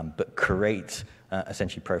 but create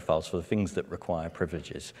essentially profiles for the things that require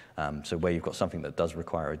privileges. So where you've got something that does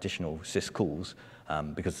require additional syscalls,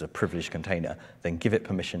 because it's a privileged container, then give it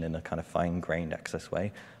permission in a kind of fine-grained access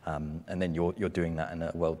way, and then you're doing that in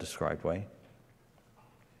a well-described way.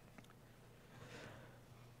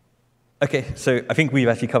 Okay, so I think we've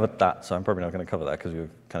actually covered that, so I'm probably not going to cover that because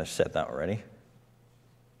we've kind of said that already.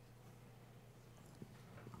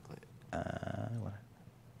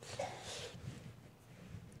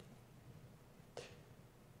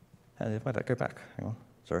 Why did that go back? Hang on,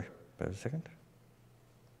 sorry, bear with a second.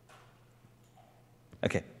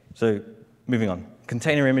 Okay, so moving on.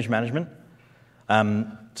 Container image management.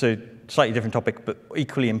 So slightly different topic, but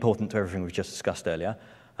equally important to everything we've just discussed earlier.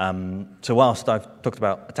 So whilst I've talked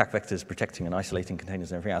about attack vectors protecting and isolating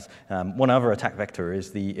containers and everything else, one other attack vector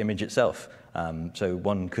is the image itself. So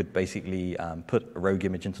one could basically put a rogue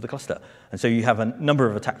image into the cluster. And so you have a number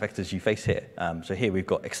of attack vectors you face here. So here we've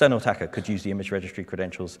got external attacker could use the image registry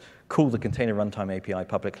credentials, call the container runtime API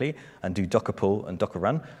publicly, and do Docker pull and Docker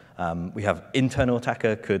run. We have internal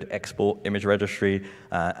attacker could export image registry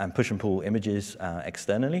and push and pull images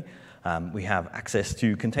externally. We have access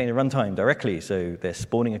to container runtime directly, so they're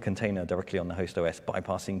spawning a container directly on the host OS,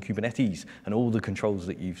 bypassing Kubernetes and all the controls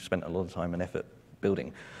that you've spent a lot of time and effort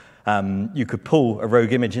building. You could pull a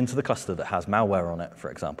rogue image into the cluster that has malware on it, for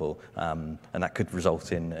example, and that could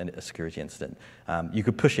result in a security incident. You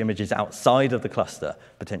could push images outside of the cluster,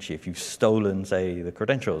 potentially if you've stolen, say, the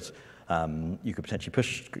credentials. You could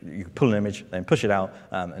potentially pull an image, then push it out,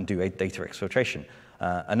 and do a data exfiltration.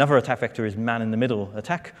 Another attack vector is man-in-the-middle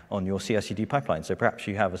attack on your CI/CD pipeline. So perhaps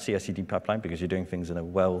you have a CI/CD pipeline because you're doing things in a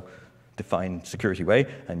well-defined security way,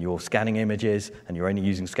 and you're scanning images, and you're only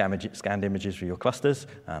using scanned images for your clusters,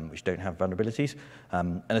 which don't have vulnerabilities.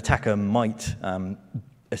 An attacker might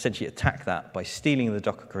essentially attack that by stealing the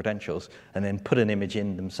Docker credentials and then put an image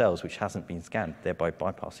in themselves which hasn't been scanned, thereby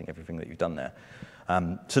bypassing everything that you've done there.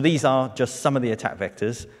 So these are just some of the attack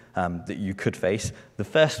vectors that you could face. The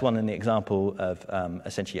first one in the example of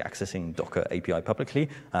essentially accessing Docker API publicly,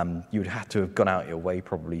 you would have to have gone out your way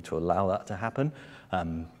probably to allow that to happen,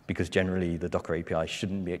 because generally the Docker API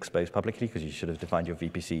shouldn't be exposed publicly because you should have defined your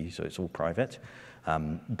VPC so it's all private.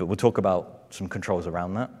 But we'll talk about some controls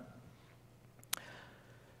around that.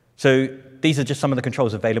 So these are just some of the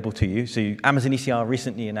controls available to you. So Amazon ECR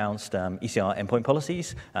recently announced ECR endpoint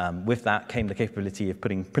policies. With that came the capability of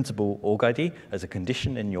putting principal org ID as a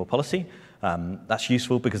condition in your policy. That's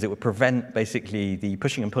useful because it would prevent basically the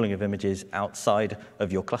pushing and pulling of images outside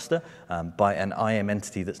of your cluster by an IAM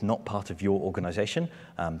entity that's not part of your organization.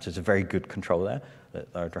 So it's a very good control there that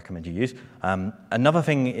I would recommend you use. Another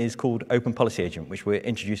thing is called Open Policy Agent, which we're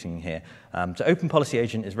introducing here. So Open Policy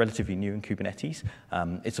Agent is relatively new in Kubernetes.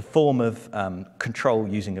 It's a form of control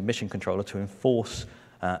using a mission controller to enforce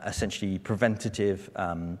essentially preventative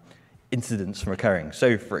incidents from occurring.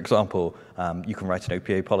 So, for example, you can write an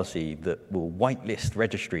OPA policy that will whitelist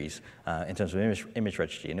registries in terms of image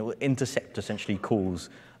registry, and it will intercept essentially calls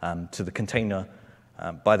to the container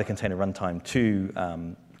by the container runtime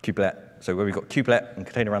to kubelet. So where we've got kubelet and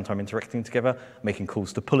container runtime interacting together, making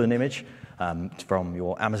calls to pull an image from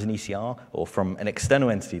your Amazon ECR or from an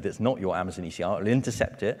external entity that's not your Amazon ECR, it'll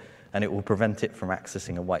intercept it, and it will prevent it from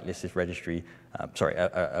accessing a whitelisted registry,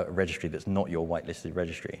 a registry that's not your whitelisted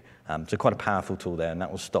registry. So quite a powerful tool there, and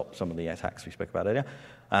that will stop some of the attacks we spoke about earlier.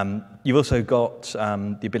 You've also got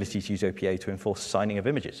the ability to use OPA to enforce signing of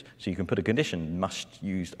images. So you can put a condition, must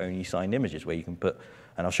use only signed images, where you can put,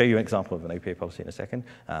 and I'll show you an example of an OPA policy in a second,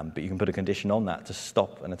 but you can put a condition on that to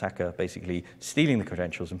stop an attacker basically stealing the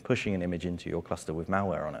credentials and pushing an image into your cluster with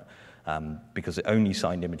malware on it, because only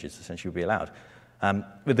signed images essentially will be allowed.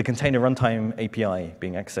 With the container runtime API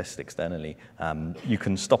being accessed externally, you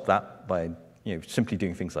can stop that by simply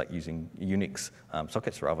doing things like using Unix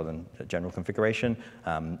sockets rather than general configuration.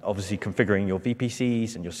 Obviously, configuring your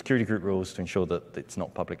VPCs and your security group rules to ensure that it's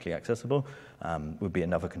not publicly accessible would be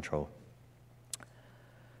another control.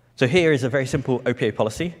 So here is a very simple OPA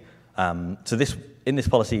policy. In this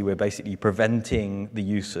policy, we're basically preventing the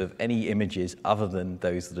use of any images other than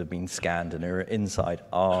those that have been scanned and are inside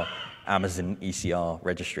our Amazon ECR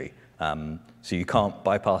registry. So you can't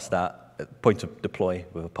bypass that at the point of deploy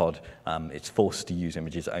with a pod. It's forced to use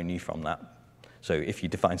images only from that. So if you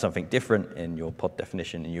define something different in your pod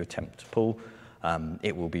definition and you attempt to pull,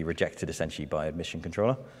 it will be rejected essentially by a mission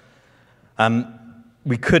controller.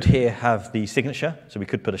 We could here have the signature, so we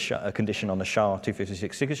could put a condition on the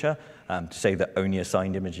SHA-256 signature to say that only a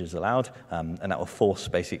signed image is allowed, and that will force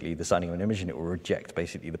basically the signing of an image, and it will reject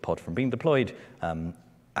basically the pod from being deployed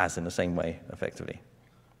as in the same way, effectively.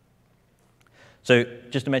 So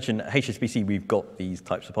just to mention, at HSBC, we've got these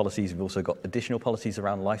types of policies. We've also got additional policies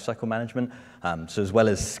around lifecycle management. So as well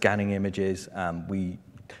as scanning images, we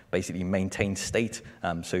basically maintain state.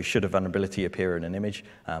 So should a vulnerability appear in an image,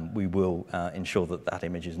 we will ensure that that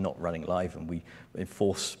image is not running live, and we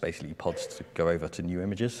enforce basically pods to go over to new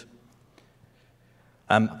images.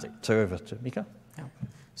 So over to Mika. Yeah.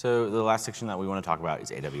 So the last section that we want to talk about is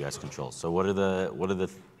AWS controls. So what are the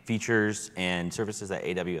features and services that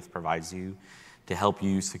AWS provides you to help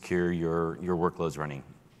you secure your workloads running?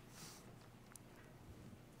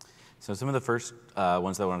 So some of the first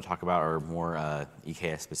ones that I want to talk about are more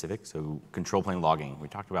EKS specific. So control plane logging. We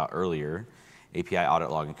talked about earlier, API audit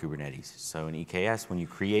log in Kubernetes. So in EKS, when you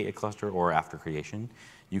create a cluster or after creation,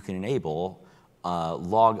 you can enable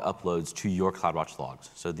log uploads to your CloudWatch logs.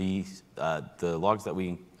 So the logs that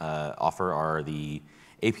we offer are the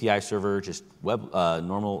API server, just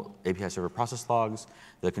normal API server process logs,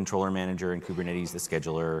 the controller manager in Kubernetes, the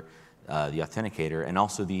scheduler, the authenticator, and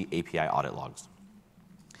also the API audit logs.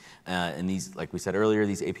 And these, like we said earlier,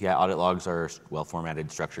 these API audit logs are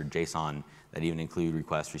well-formatted, structured JSON that even include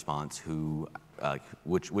request, response,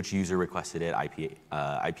 which user requested it,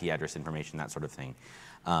 IP address information, that sort of thing.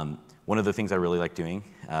 One of the things I really like doing,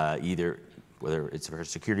 whether it's for a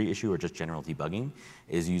security issue or just general debugging,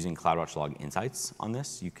 is using CloudWatch Log Insights on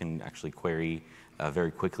this. You can actually query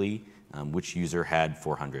very quickly which user had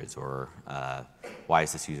 400s, or why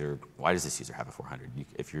does this user have a 400?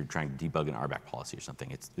 If you're trying to debug an RBAC policy or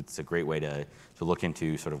something, it's a great way to look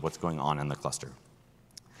into sort of what's going on in the cluster.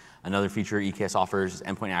 Another feature EKS offers is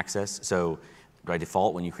endpoint access. So by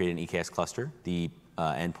default, when you create an EKS cluster, the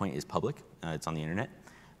endpoint is public. It's on the internet.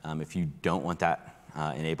 If you don't want that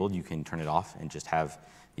enabled, you can turn it off and just have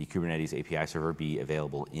the Kubernetes API server be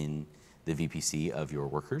available in the VPC of your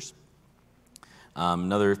workers.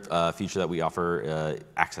 Another feature that we offer,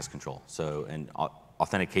 access control, and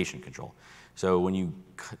authentication control. So when you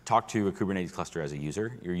talk to a Kubernetes cluster as a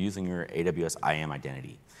user, you're using your AWS IAM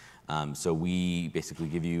identity. So we basically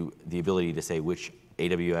give you the ability to say which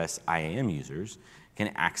AWS IAM users can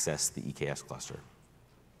access the EKS cluster.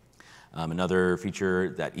 Another feature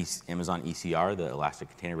that Amazon ECR, the Elastic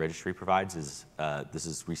Container Registry, provides is, this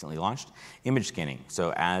is recently launched, image scanning.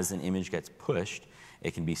 So as an image gets pushed,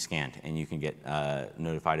 it can be scanned, and you can get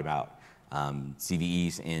notified about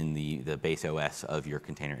CVEs in the base OS of your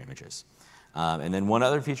container images. And then one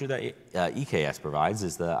other feature that EKS provides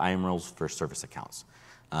is the IAM roles for service accounts.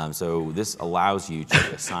 So this allows you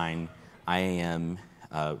to assign IAM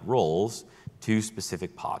roles to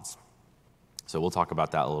specific pods. So we'll talk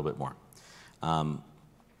about that a little bit more.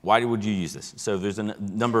 Why would you use this? So there's a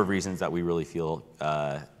number of reasons that we really feel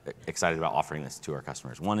excited about offering this to our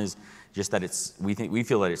customers. One is just that we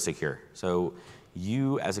feel that it's secure. So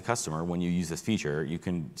you, as a customer, when you use this feature, you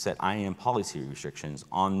can set IAM policy restrictions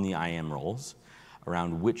on the IAM roles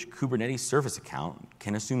around which Kubernetes service account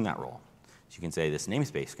can assume that role. So you can say this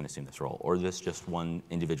namespace can assume this role, or this just one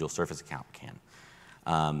individual service account can.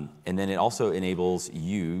 And then it also enables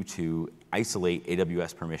you to isolate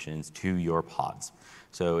AWS permissions to your pods.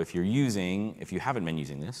 So if you haven't been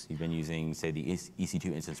using this, you've been using, say, the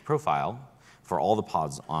EC2 instance profile for all the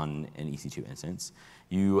pods on an EC2 instance,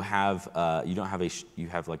 you have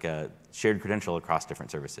like a shared credential across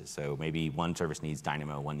different services. So maybe one service needs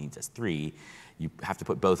Dynamo, one needs S3. You have to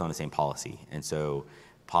put both on the same policy. And so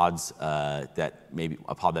a pod that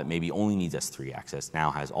maybe only needs S3 access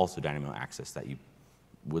now has also Dynamo access that you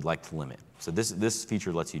would like to limit. So this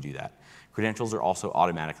feature lets you do that. Credentials are also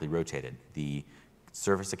automatically rotated. The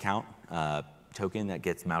service account token that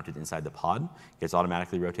gets mounted inside the pod gets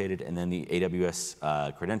automatically rotated, and then the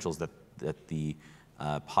AWS credentials that the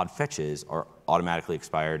pod fetches are automatically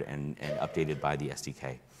expired and updated by the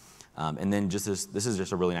SDK. And then this is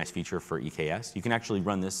just a really nice feature for EKS. You can actually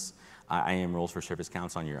run this IAM roles for service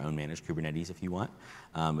accounts on your own managed Kubernetes if you want.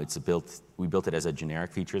 We built it as a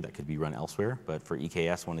generic feature that could be run elsewhere, but for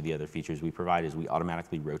EKS, one of the other features we provide is we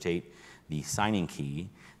automatically rotate the signing key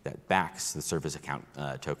that backs the service account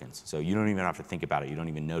tokens. So you don't even have to think about it, you don't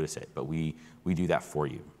even notice it, but we do that for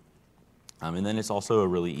you. And then it's also a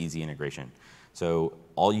really easy integration. So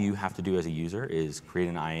all you have to do as a user is create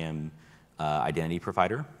an IAM identity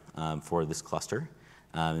provider for this cluster.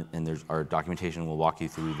 And our documentation will walk you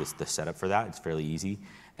through the setup for that. It's fairly easy.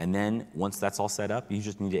 And then once that's all set up, you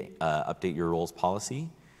just need to update your roles policy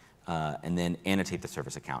and then annotate the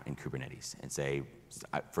service account in Kubernetes and say,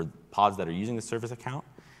 for pods that are using the service account,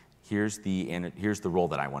 here's the role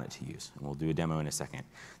that I want it to use. And we'll do a demo in a second.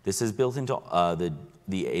 This is built into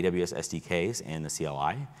the AWS SDKs and the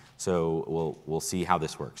CLI, so we'll see how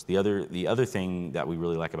this works. The other thing that we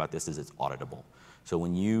really like about this is it's auditable. So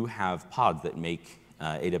when you have pods that make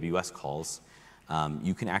AWS calls,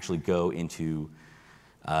 you can actually go into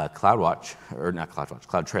CloudWatch, or not CloudWatch,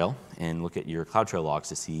 CloudTrail, and look at your CloudTrail logs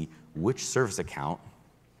to see which service account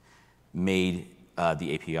made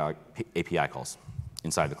the API calls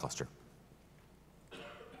inside the cluster.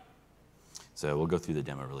 So we'll go through the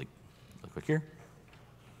demo really quick here.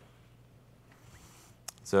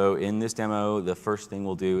 So in this demo, the first thing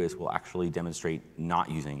we'll do is we'll actually demonstrate not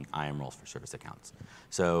using IAM roles for service accounts.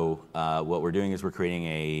 So what we're doing is we're creating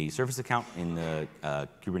a service account in the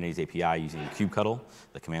Kubernetes API using kubectl,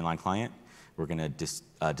 the command line client. We're going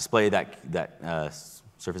to display that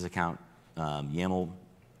service account YAML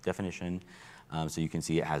definition. So you can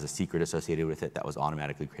see it has a secret associated with it that was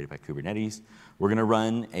automatically created by Kubernetes. We're going to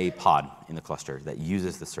run a pod in the cluster that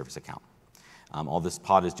uses the service account. All this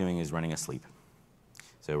pod is doing is running a sleep.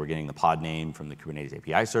 So we're getting the pod name from the Kubernetes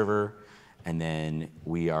API server, and then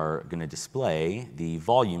we are going to display the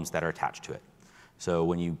volumes that are attached to it. So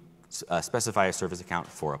when you specify a service account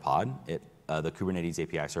for a pod, the Kubernetes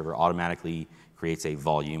API server automatically creates a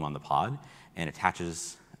volume on the pod and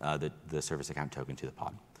attaches the service account token to the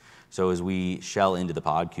pod. So as we shell into the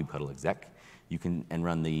pod, kubectl exec, and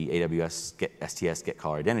run the AWS STS get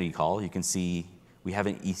caller identity call, you can see we have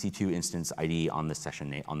an EC2 instance ID on the session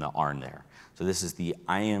name, on the ARN there. So this is the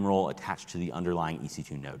IAM role attached to the underlying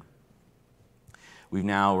EC2 node. We've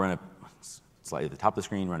now run slightly at the top of the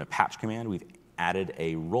screen, run a patch command. We've added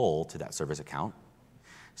a role to that service account.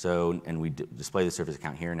 So, and we display the service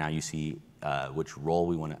account here. Now you see which role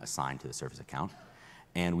we want to assign to the service account.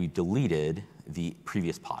 And we deleted the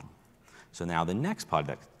previous pod. So now the next pod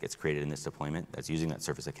that gets created in this deployment that's using that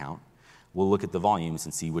service account, we'll look at the volumes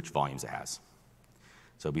and see which volumes it has.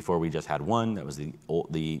 So before we just had one, that was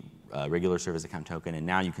the regular service account token, and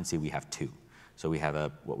now you can see we have two. So we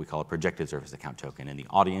have what we call a projected service account token, and the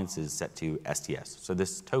audience is set to STS. So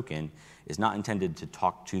this token is not intended to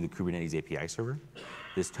talk to the Kubernetes API server.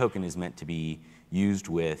 This token is meant to be used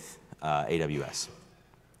with AWS.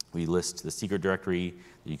 We list the secret directory.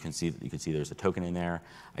 You can see there's a token in there.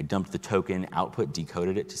 I dumped the token output,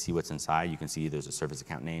 decoded it to see what's inside. You can see there's a service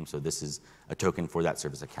account name, so this is a token for that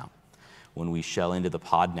service account. When we shell into the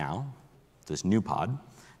pod now, this new pod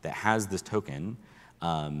that has this token,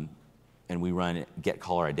 and we run get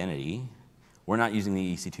caller identity, we're not using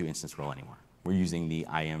the EC2 instance role anymore. We're using the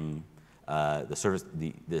IAM, the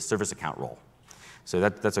service account role. So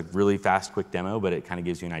that's a really fast, quick demo, but it kind of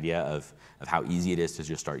gives you an idea of how easy it is to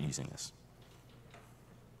just start using this.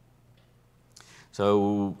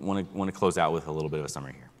 So want to close out with a little bit of a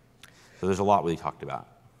summary here. So there's a lot we talked about.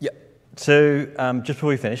 Yeah. So just before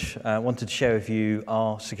we finish, I wanted to share with you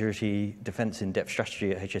our security defense in-depth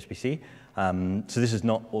strategy at HSBC. So this is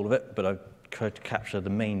not all of it, but I've tried to capture the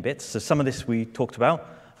main bits. So some of this we talked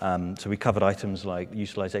about. So we covered items like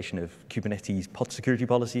utilization of Kubernetes pod security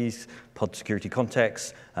policies, pod security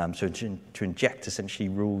contexts, so to inject essentially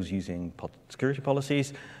rules using pod security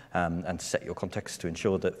policies, and to set your context to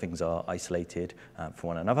ensure that things are isolated from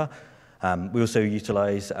one another. We also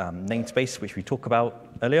utilize namespace, which we talked about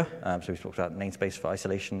earlier. So we talked about namespace for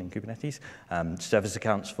isolation in Kubernetes, service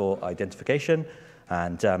accounts for identification,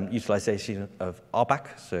 and utilization of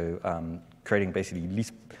RBAC, so creating basically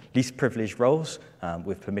least privileged roles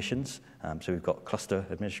with permissions. So we've got cluster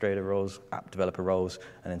administrator roles, app developer roles,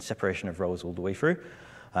 and then separation of roles all the way through.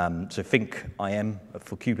 So think IAM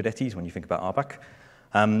for Kubernetes when you think about RBAC.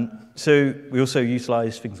 So we also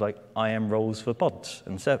utilize things like IAM roles for pods,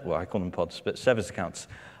 and well, I call them pods, but service accounts.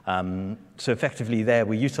 So effectively there,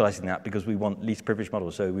 we're utilizing that because we want least privileged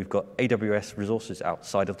models. So we've got AWS resources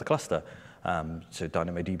outside of the cluster. So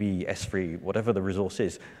DynamoDB, S3, whatever the resource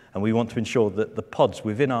is. And we want to ensure that the pods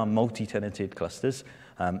within our multi-tenanted clusters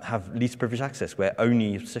have least privileged access, where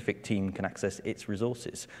only a specific team can access its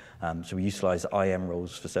resources. So we utilize IAM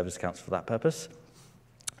roles for service accounts for that purpose.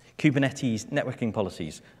 Kubernetes networking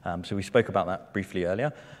policies. So we spoke about that briefly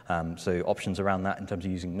earlier. So options around that in terms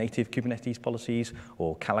of using native Kubernetes policies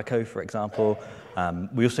or Calico, for example.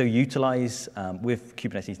 We also utilize, with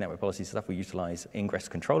Kubernetes network policies stuff, we utilize ingress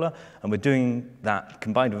controller. And we're doing that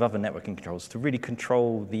combined with other networking controls to really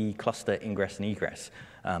control the cluster ingress and egress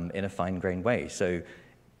in a fine-grained way. So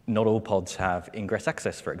Not all pods have ingress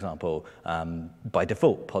access, for example. By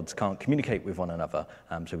default, pods can't communicate with one another,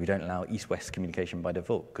 so we don't allow east-west communication by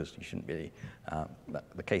default, because you shouldn't really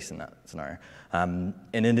the case in that scenario. And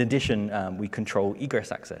in addition, we control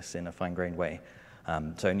egress access in a fine-grained way.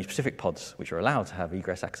 So only specific pods which are allowed to have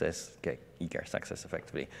egress access get egress access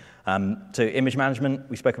effectively. So image management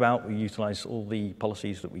we spoke about, we utilize all the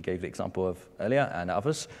policies that we gave the example of earlier and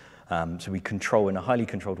others. So we control in a highly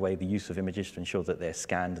controlled way the use of images to ensure that they're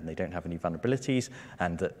scanned and they don't have any vulnerabilities,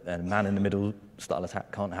 and that a man-in-the-middle style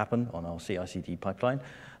attack can't happen on our CI/CD pipeline.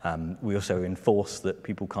 We also enforce that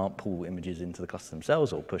people can't pull images into the cluster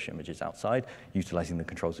themselves or push images outside, utilizing the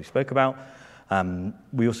controls we spoke about.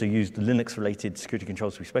 We also use the Linux-related security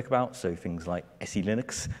controls we spoke about, so things like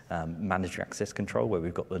SE-Linux, managed access control, where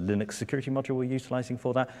we've got the Linux security module we're utilizing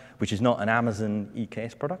for that, which is not an Amazon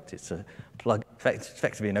EKS product. It's a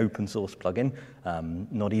effectively an open source plugin,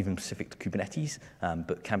 not even specific to Kubernetes,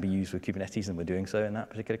 but can be used with Kubernetes, and we're doing so in that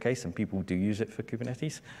particular case, and people do use it for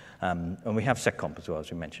Kubernetes. And we have SecComp as well, as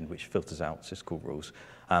we mentioned, which filters out syscall rules.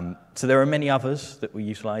 So there are many others that we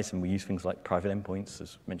utilize, and we use things like private endpoints,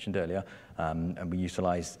 as mentioned earlier, and we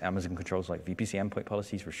utilize Amazon controls like VPC endpoint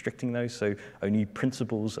policies, restricting those, so only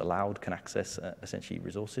principals allowed can access essentially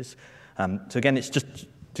resources. So again, it's just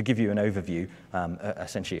to give you an overview,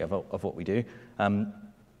 essentially, of what we do.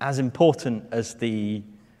 As important as the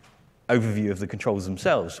overview of the controls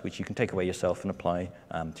themselves, which you can take away yourself and apply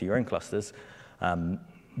to your own clusters,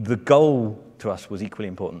 the goal to us was equally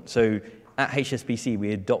important. So at HSBC,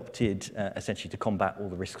 we adopted, essentially to combat all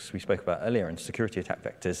the risks we spoke about earlier and security attack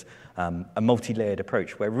vectors, a multi-layered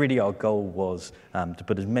approach where really our goal was to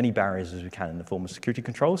put as many barriers as we can in the form of security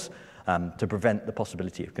controls to prevent the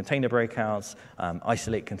possibility of container breakouts,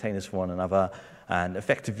 isolate containers from one another, and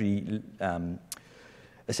effectively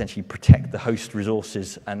essentially protect the host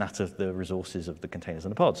resources and that of the resources of the containers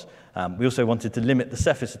and the pods. We also wanted to limit the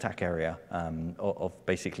surface attack area of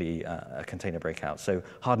basically a container breakout. So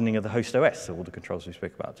hardening of the host OS, so all the controls we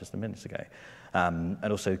spoke about just a minute ago. And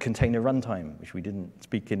also container runtime, which we didn't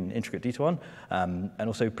speak in intricate detail on, and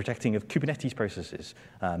also protecting of Kubernetes processes,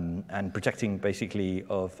 and protecting basically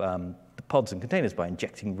of the pods and containers by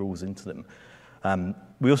injecting rules into them.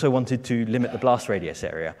 We also wanted to limit the blast radius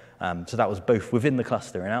area, so that was both within the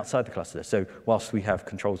cluster and outside the cluster. So whilst we have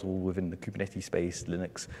controls all within the Kubernetes space,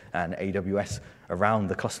 Linux, and AWS around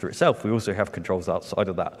the cluster itself, we also have controls outside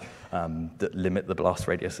of that that limit the blast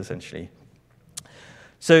radius, essentially.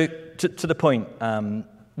 So to the point,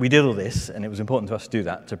 we did all this, and it was important to us to do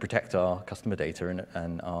that to protect our customer data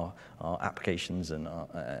and our applications and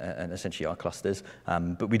essentially our clusters.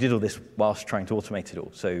 But we did all this whilst trying to automate it all.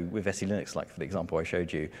 So with SE-Linux, like for the example I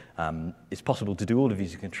showed you, it's possible to do all of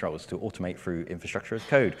these controls to automate through infrastructure as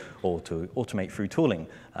code or to automate through tooling.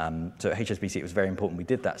 So at HSBC, it was very important we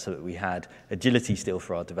did that so that we had agility still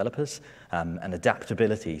for our developers and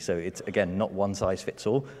adaptability. So it's, again, not one size fits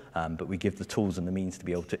all, but we give the tools and the means to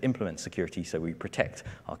be able to implement security, so we protect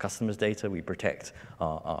our customers' data, we protect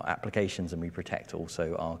our applications, and we protect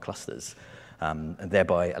also our clusters, and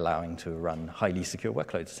thereby allowing to run highly secure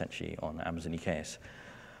workloads, essentially, on Amazon EKS.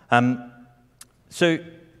 So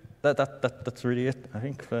that's really it, I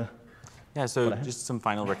think. Yeah, so just some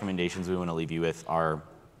final recommendations we want to leave you with are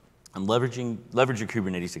leverage your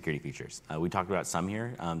Kubernetes security features. We talked about some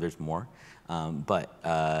here. There's more, but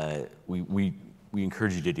we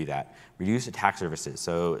encourage you to do that. Reduce attack surfaces.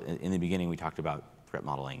 So in the beginning, we talked about threat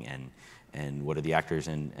modeling and what are the actors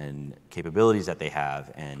and capabilities that they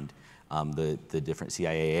have, and the different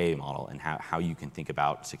CIAA model and how you can think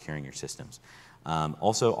about securing your systems.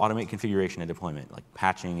 Also, automate configuration and deployment. Like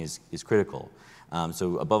patching is critical.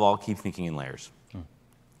 So above all, keep thinking in layers.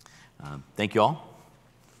 Thank you all.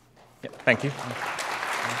 Yep, thank you.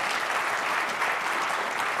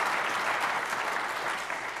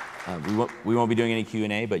 We won't be doing any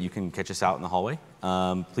Q&A, but you can catch us out in the hallway.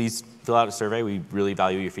 Please fill out a survey. We really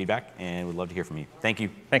value your feedback, and we'd love to hear from you. Thank you.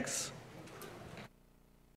 Thanks.